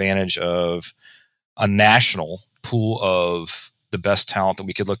take advantage of a national pool of the best talent that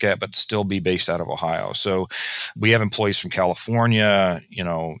we could look at, but still be based out of Ohio. So we have employees from California,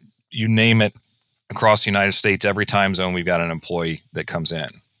 you name it, across the United States. Every time zone, we've got an employee that comes in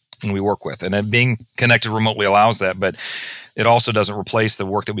and we work with. And then being connected remotely allows that, but it also doesn't replace the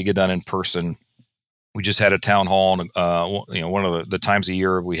work that we get done in person. We just had a town hall, and one of the times a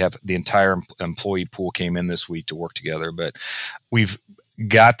year we have the entire employee pool came in this week to work together. But we've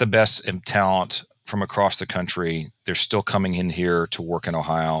got the best talent from across the country. They're still coming in here to work in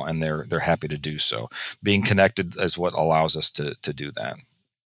Ohio, and they're happy to do so. Being connected is what allows us to do that.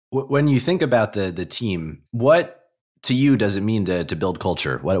 When you think about the team, what to you does it mean to build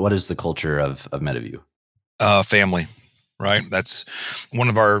culture? What is the culture of MediView? Family. Right. That's one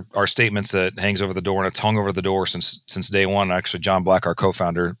of our statements that hangs over the door, and it's hung over the door since day one. Actually, John Black, our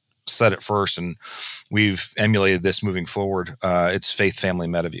co-founder, said it first, and we've emulated this moving forward. It's faith, family,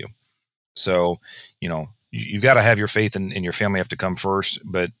 MediView. So, you've got to have your faith and your family have to come first,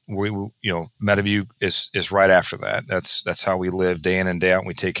 but MediView is right after that. That's how we live day in and day out, and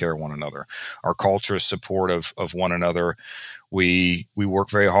we take care of one another. Our culture is supportive of one another. We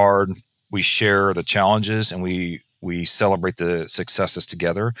work very hard. We share the challenges, and we We celebrate the successes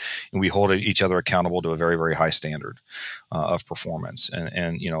together, and we hold each other accountable to a very, very high standard of performance.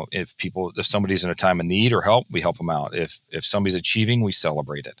 And if somebody's in a time of need or help, we help them out. If somebody's achieving, we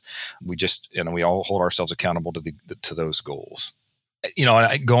celebrate it. We all hold ourselves accountable to those goals.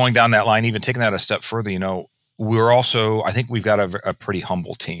 And going down that line, even taking that a step further, I think we've got a pretty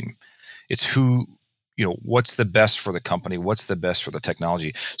humble team. It's what's the best for the company? What's the best for the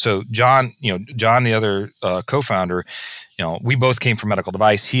technology? So John, the other co-founder, we both came from medical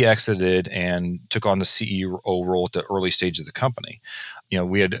device. He exited and took on the CEO role at the early stage of the company.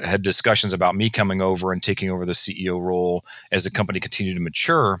 We had discussions about me coming over and taking over the CEO role as the company continued to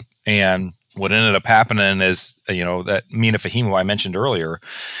mature. And what ended up happening is, that Mina Fahim, who I mentioned earlier,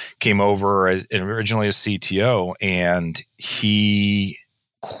 came over originally as CTO, and he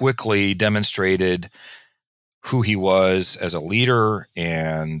quickly demonstrated who he was as a leader.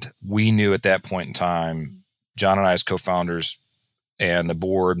 And we knew at that point in time, John and I as co-founders and the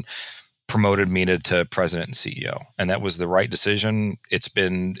board promoted Mina to president and CEO. And that was the right decision. It's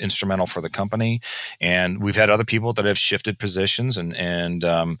been instrumental for the company. And we've had other people that have shifted positions, and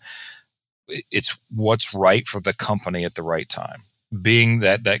it's what's right for the company at the right time. Being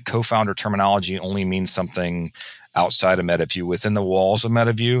that co-founder terminology only means something outside of MediView. Within the walls of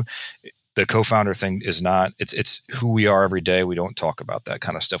MediView, the co-founder thing is not, it's who we are every day. We don't talk about that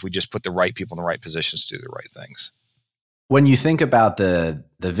kind of stuff. We just put the right people in the right positions to do the right things. When you think about the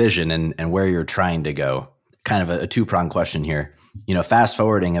vision and where you're trying to go, kind of a two-pronged question here, fast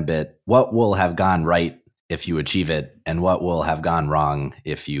forwarding a bit, what will have gone right if you achieve it, and what will have gone wrong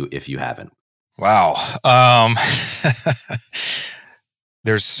if you haven't? Wow.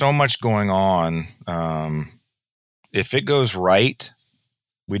 There's so much going on. If it goes right,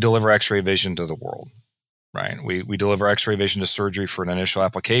 we deliver X-ray vision to the world, right? We deliver X-ray vision to surgery for an initial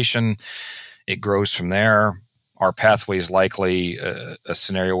application. It grows from there. Our pathway is likely a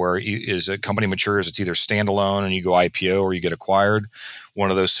scenario where as a company matures, it's either standalone and you go IPO or you get acquired.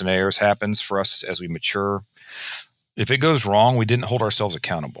 One of those scenarios happens for us as we mature. If it goes wrong, we didn't hold ourselves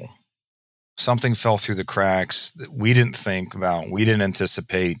accountable. Something fell through the cracks that we didn't think about, we didn't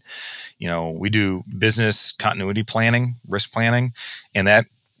anticipate. We do business continuity planning, risk planning, and that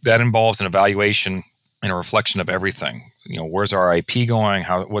involves an evaluation and a reflection of everything. Where's our IP going?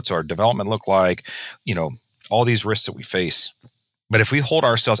 What's our development look like? All these risks that we face. But if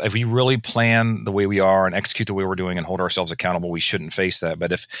we really plan the way we are and execute the way we're doing and hold ourselves accountable, we shouldn't face that.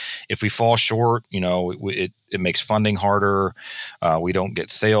 But if we fall short, it makes funding harder. We don't get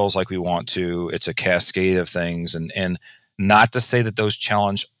sales like we want to. It's a cascade of things. And not to say that those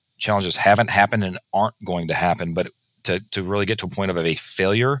challenges haven't happened and aren't going to happen, but to really get to a point of a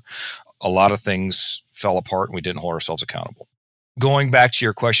failure, a lot of things fell apart and we didn't hold ourselves accountable. Going back to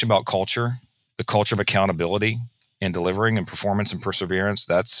your question about culture, the culture of accountability and delivering and performance and perseverance,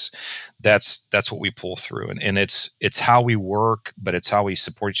 that's what we pull through. And it's how we work, but it's how we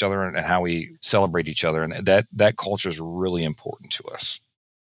support each other and how we celebrate each other. And that culture is really important to us.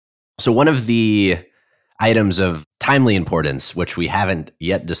 So one of the items of timely importance, which we haven't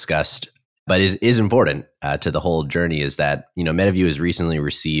yet discussed, but is important to the whole journey, is that, MediView has recently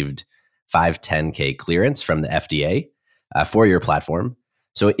received 510(k) clearance from the FDA for your platform.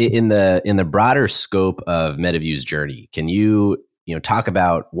 So in the broader scope of MediView's journey, can you talk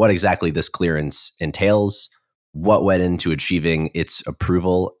about what exactly this clearance entails, what went into achieving its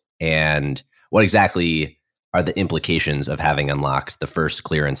approval, and what exactly are the implications of having unlocked the first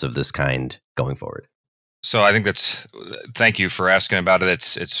clearance of this kind going forward? So I think thank you for asking about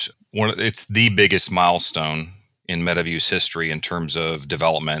it. It's the biggest milestone in MediView's history in terms of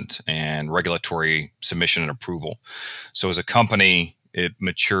development and regulatory submission and approval. So as a company, it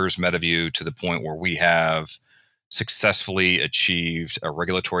matures MediView to the point where we have successfully achieved a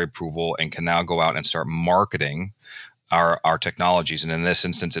regulatory approval and can now go out and start marketing our technologies. And in this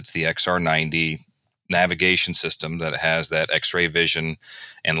instance, it's the XR90 navigation system that has that X-ray vision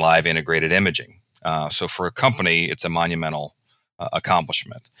and live integrated imaging. So for a company, it's a monumental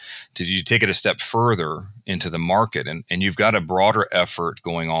accomplishment. Did you take it a step further into the market? And you've got a broader effort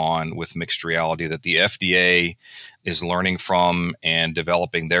going on with mixed reality that the FDA is learning from and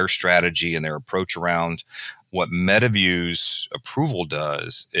developing their strategy and their approach around. What MediView's approval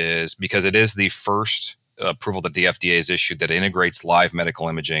does is, because it is the first approval that the FDA has issued that integrates live medical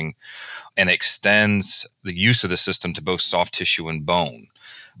imaging and extends the use of the system to both soft tissue and bone.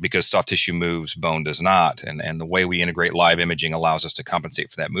 because soft tissue moves, bone does not. And the way we integrate live imaging allows us to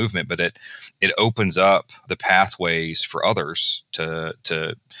compensate for that movement, but it opens up the pathways for others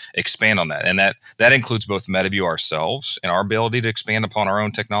to expand on that. And that includes both MediView ourselves and our ability to expand upon our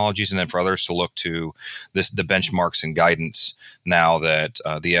own technologies, and then for others to look to the benchmarks and guidance now that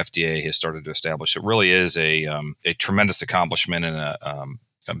the FDA has started to establish. It really is a tremendous accomplishment and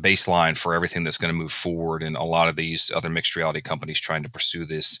a baseline for everything that's going to move forward in a lot of these other mixed reality companies trying to pursue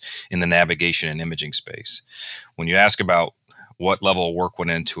this in the navigation and imaging space. When you ask about what level of work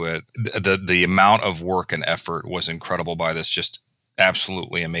went into it, the amount of work and effort was incredible by this just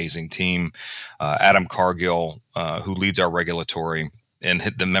absolutely amazing team. Adam Cargill, who leads our regulatory, and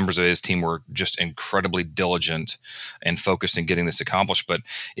the members of his team were just incredibly diligent and focused in getting this accomplished. But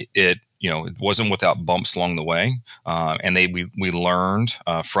it wasn't without bumps along the way. And we learned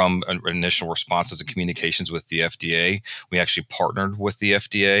from initial responses and communications with the FDA. We actually partnered with the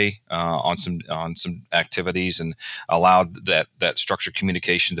FDA on some activities and allowed that structured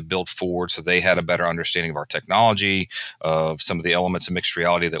communication to build forward, so they had a better understanding of our technology, of some of the elements of mixed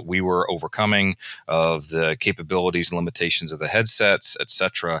reality that we were overcoming, of the capabilities and limitations of the headsets,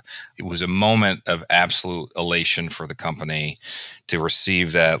 etc. It was a moment of absolute elation for the company to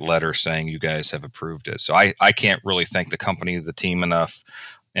receive that letter saying you guys have approved it. So I can't really thank the company, the team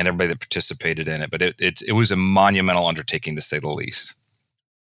enough, and everybody that participated in it. But it was a monumental undertaking, to say the least.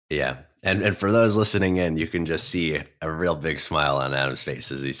 Yeah. And for those listening in, you can just see a real big smile on Adam's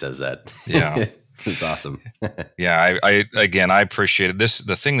face as he says that. Yeah. It's awesome. Yeah. I appreciate it.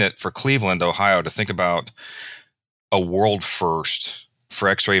 The thing that for Cleveland, Ohio, to think about a world first for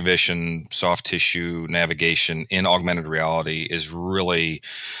X-ray vision, soft tissue navigation in augmented reality is really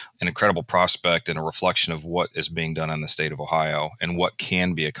an incredible prospect and a reflection of what is being done in the state of Ohio and what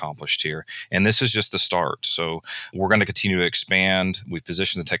can be accomplished here. And this is just the start. So we're going to continue to expand. We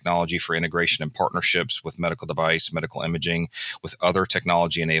position the technology for integration and partnerships with medical device, medical imaging, with other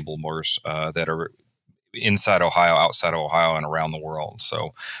technology enablers that are inside Ohio, outside of Ohio, and around the world. So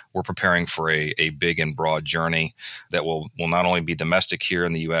we're preparing for a big and broad journey that will not only be domestic here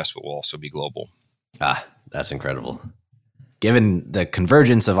in the U.S., but will also be global. That's incredible. Given the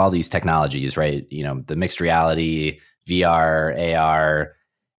convergence of all these technologies, right? The mixed reality, VR, AR,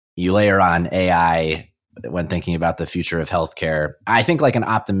 you layer on AI when thinking about the future of healthcare. I think like an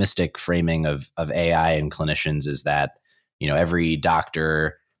optimistic framing of AI and clinicians is that, every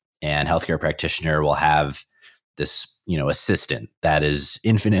doctor and healthcare practitioner will have this, assistant that is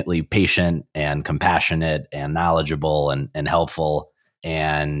infinitely patient and compassionate and knowledgeable and helpful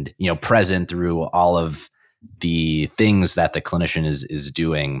and, present through all of the things that the clinician is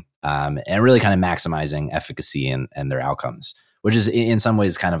doing, and really kind of maximizing efficacy and their outcomes, which is in some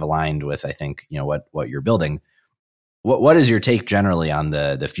ways kind of aligned with, I think, what you're building. What is your take generally on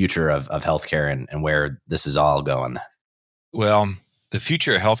the future of healthcare and where this is all going? Well, the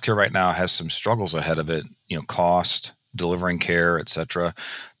future of healthcare right now has some struggles ahead of it, cost, delivering care, et cetera.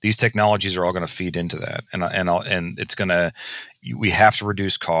 These technologies are all going to feed into that. And it's going to, we have to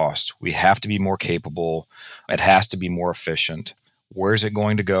reduce cost. We have to be more capable. It has to be more efficient. Where's it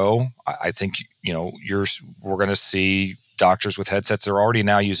going to go? I think, we're going to see doctors with headsets that are already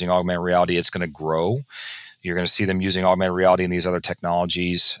now using augmented reality. It's going to grow. You're going to see them using augmented reality and these other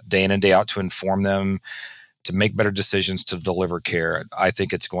technologies day in and day out to inform them, to make better decisions, to deliver care. I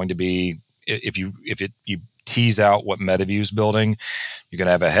think it's going to be, if you tease out what MediView is building, you're going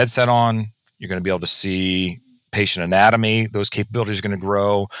to have a headset on, you're going to be able to see patient anatomy, those capabilities are going to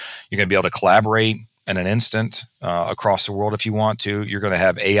grow. You're going to be able to collaborate in an instant across the world if you want to. You're going to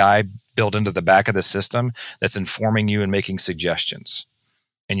have AI built into the back of the system that's informing you and making suggestions.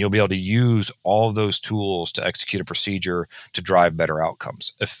 And you'll be able to use all of those tools to execute a procedure to drive better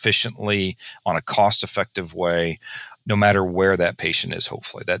outcomes efficiently on a cost-effective way, no matter where that patient is.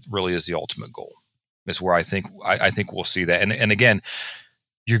 Hopefully, that really is the ultimate goal. Is where I think we'll see that. And again,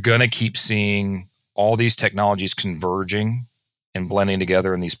 you're going to keep seeing all these technologies converging and blending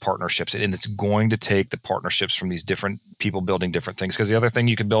together in these partnerships. And it's going to take the partnerships from these different people building different things. Because the other thing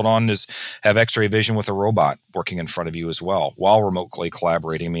you could build on is have X-ray vision with a robot working in front of you as well, while remotely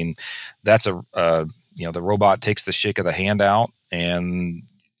collaborating. I mean, that's the robot takes the shake of the hand out, and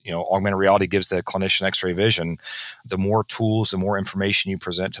augmented reality gives the clinician X-ray vision. The more tools, the more information you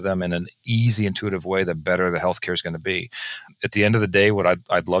present to them in an easy, intuitive way, the better the healthcare is going to be. At the end of the day, what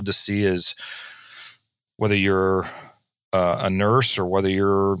I'd love to see is, whether you're a nurse or whether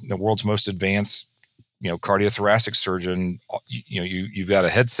you're the world's most advanced, cardiothoracic surgeon, you've got a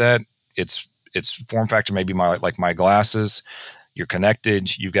headset. Its form factor may be like my glasses. You're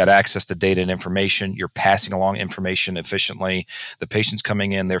connected. You've got access to data and information. You're passing along information efficiently. The patient's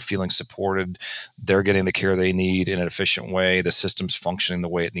coming in. They're feeling supported. They're getting the care they need in an efficient way. The system's functioning the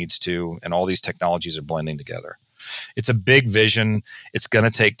way it needs to. And all these technologies are blending together. It's a big vision. It's going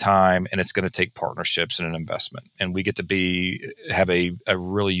to take time, and it's going to take partnerships and an investment. And we get to have a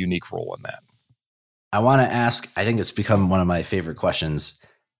really unique role in that. I want to ask, I think it's become one of my favorite questions,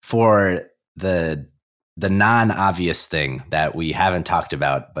 for the non-obvious thing that we haven't talked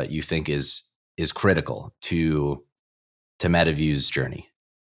about, but you think is critical to MediView's journey.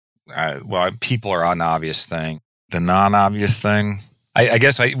 Well, people are an obvious thing. The non-obvious thing, I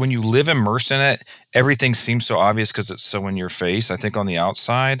guess when you live immersed in it, everything seems so obvious because it's so in your face. I think on the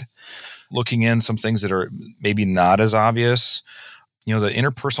outside, looking in, some things that are maybe not as obvious, the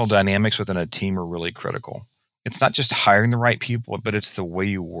interpersonal dynamics within a team are really critical. It's not just hiring the right people, but it's the way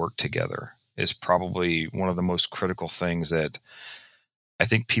you work together is probably one of the most critical things that I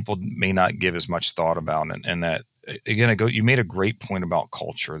think people may not give as much thought about. And that, again, you made a great point about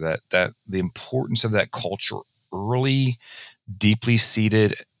culture, that the importance of that culture early, deeply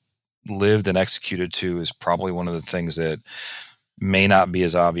seated, lived and executed to is probably one of the things that may not be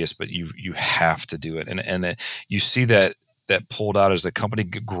as obvious, but you have to do it. And you see that pulled out as the company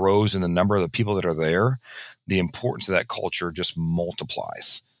grows and the number of the people that are there, the importance of that culture just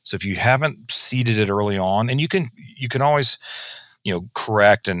multiplies. So if you haven't seeded it early on, and you can always,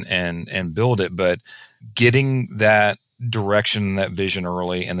 correct and build it, but getting that direction, that vision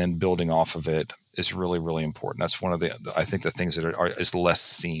early, and then building off of it is really, really important. That's one of I think the things that is less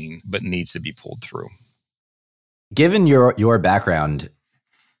seen, but needs to be pulled through. Given your background,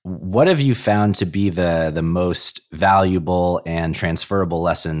 what have you found to be the most valuable and transferable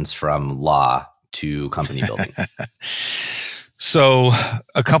lessons from law to company building? So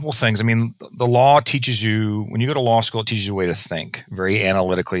a couple things. I mean, the law teaches you, when you go to law school, it teaches you a way to think very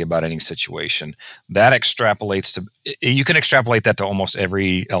analytically about any situation. That extrapolates you can extrapolate that to almost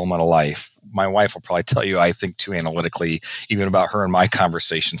every element of life. My wife will probably tell you I think too analytically, even about her and my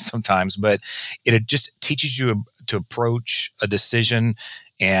conversations sometimes, but it just teaches you to approach a decision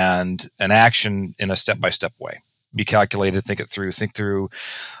and an action in a step-by-step way. Be calculated, think through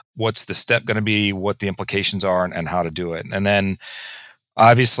what's the step going to be, what the implications are, and how to do it. And then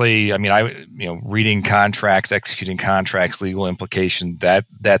obviously, I mean, reading contracts, executing contracts, legal implication,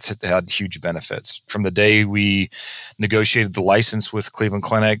 that's had huge benefits. From the day we negotiated the license with Cleveland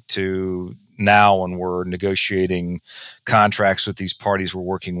Clinic to now when we're negotiating contracts with these parties we're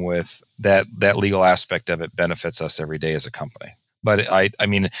working with, that legal aspect of it benefits us every day as a company. But I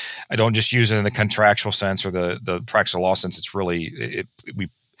mean, I don't just use it in the contractual sense or the practical law sense. It's really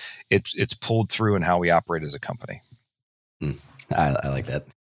it's pulled through in how we operate as a company. I like that.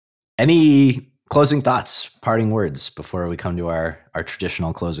 Any closing thoughts, parting words before we come to our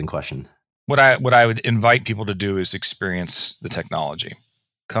traditional closing question? What I would invite people to do is experience the technology.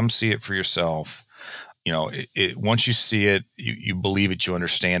 Come see it for yourself. Once you see it, you believe it, you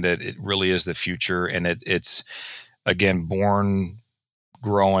understand it. It really is the future, and it's again born,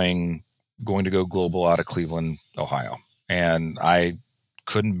 growing, going to go global out of Cleveland, Ohio. And I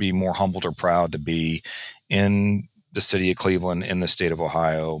couldn't be more humbled or proud to be in the city of Cleveland, in the state of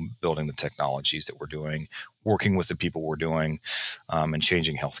Ohio, building the technologies that we're doing, working with the people we're doing, and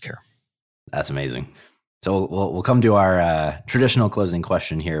changing healthcare. That's amazing. So we'll come to our traditional closing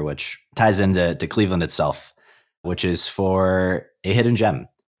question here, which ties into Cleveland itself, which is for a hidden gem,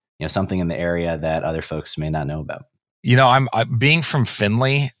 something in the area that other folks may not know about. I'm being from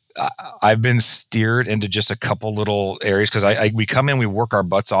Findlay. I've been steered into just a couple little areas because we come in, we work our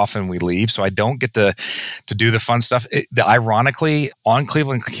butts off, and we leave. So I don't get to do the fun stuff. Ironically, on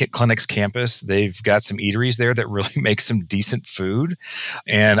Cleveland Clinic's campus, they've got some eateries there that really make some decent food.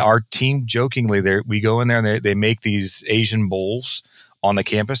 And our team, jokingly, we go in there and they make these Asian bowls on the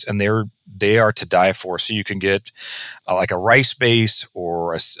campus, and they are to die for. So you can get like a rice base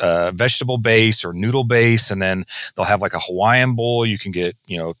or a vegetable base or noodle base, and then they'll have like a Hawaiian bowl. You can get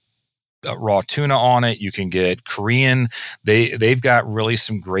raw tuna on it. You can get Korean. They've got really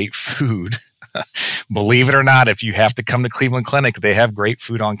some great food. Believe it or not, if you have to come to Cleveland Clinic, they have great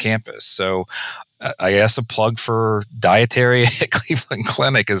food on campus. So I guess a plug for dietary at Cleveland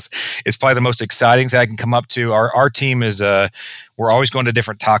Clinic is probably the most exciting thing I can come up to. Our team is we're always going to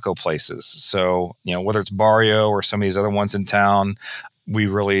different taco places. So whether it's Barrio or some of these other ones in town,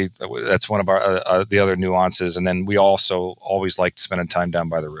 that's one of our the other nuances. And then we also always like spending time down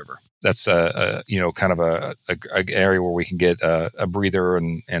by the river. That's kind of a area where we can get a breather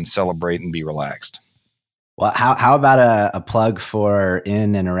and celebrate and be relaxed. Well, how about a plug for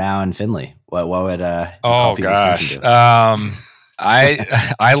in and around Findlay? What would oh gosh,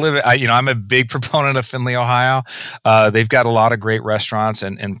 I'm a big proponent of Findlay, Ohio. They've got a lot of great restaurants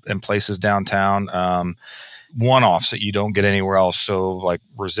and places downtown. One-offs that you don't get anywhere else. So like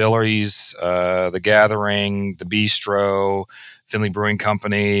Rosillery's, The Gathering, The Bistro, Findlay Brewing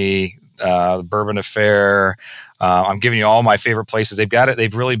Company, the Bourbon Affair. I'm giving you all my favorite places.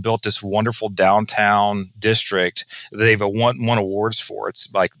 They've really built this wonderful downtown district that they've won awards for. It's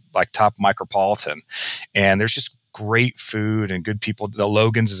like top micropolitan, and there's just great food and good people. The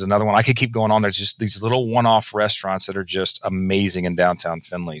Logan's is another one. I could keep going on. There's just these little one-off restaurants that are just amazing in downtown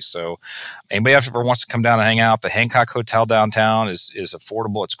Findlay. So anybody ever wants to come down and hang out, the Hancock Hotel downtown is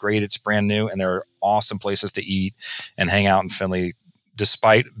affordable. It's great. It's brand new. And there are awesome places to eat and hang out in Findlay.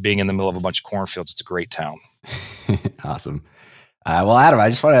 Despite being in the middle of a bunch of cornfields, it's a great town. Awesome. Well, Adam, I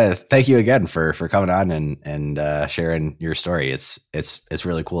just want to thank you again for coming on and sharing your story. It's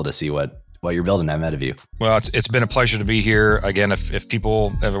really cool to see what you're building at MediView. Well, it's been a pleasure to be here. Again, if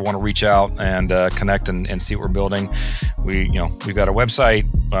people ever want to reach out and connect and see what we're building, we've got a website.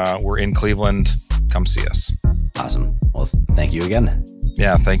 We're in Cleveland. Come see us. Awesome. Well, thank you again.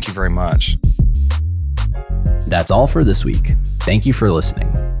 Yeah, thank you very much. That's all for this week. Thank you for listening.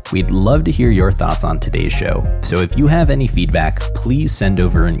 We'd love to hear your thoughts on today's show. So if you have any feedback, please send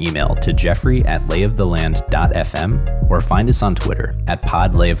over an email to jeffrey@layoftheland.fm or find us on Twitter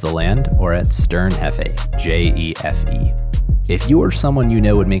 @podlayoftheland or @sternjefe, JEFE. If you or someone you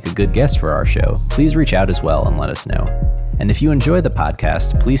know would make a good guest for our show, please reach out as well and let us know. And if you enjoy the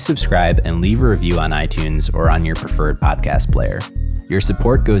podcast, please subscribe and leave a review on iTunes or on your preferred podcast player. Your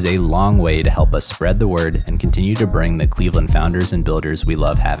support goes a long way to help us spread the word and continue to bring the Cleveland founders and builders we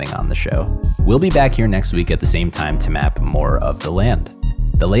love having on the show. We'll be back here next week at the same time to map more of the land.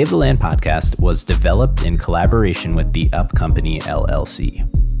 The Lay of the Land podcast was developed in collaboration with the Up Company, LLC.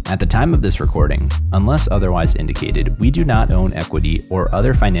 At the time of this recording, unless otherwise indicated, we do not own equity or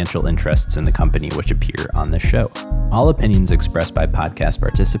other financial interests in the company which appear on this show. All opinions expressed by podcast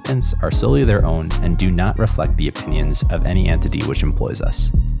participants are solely their own and do not reflect the opinions of any entity which employs us.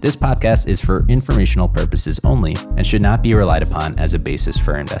 This podcast is for informational purposes only and should not be relied upon as a basis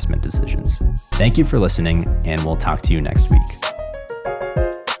for investment decisions. Thank you for listening, and we'll talk to you next week.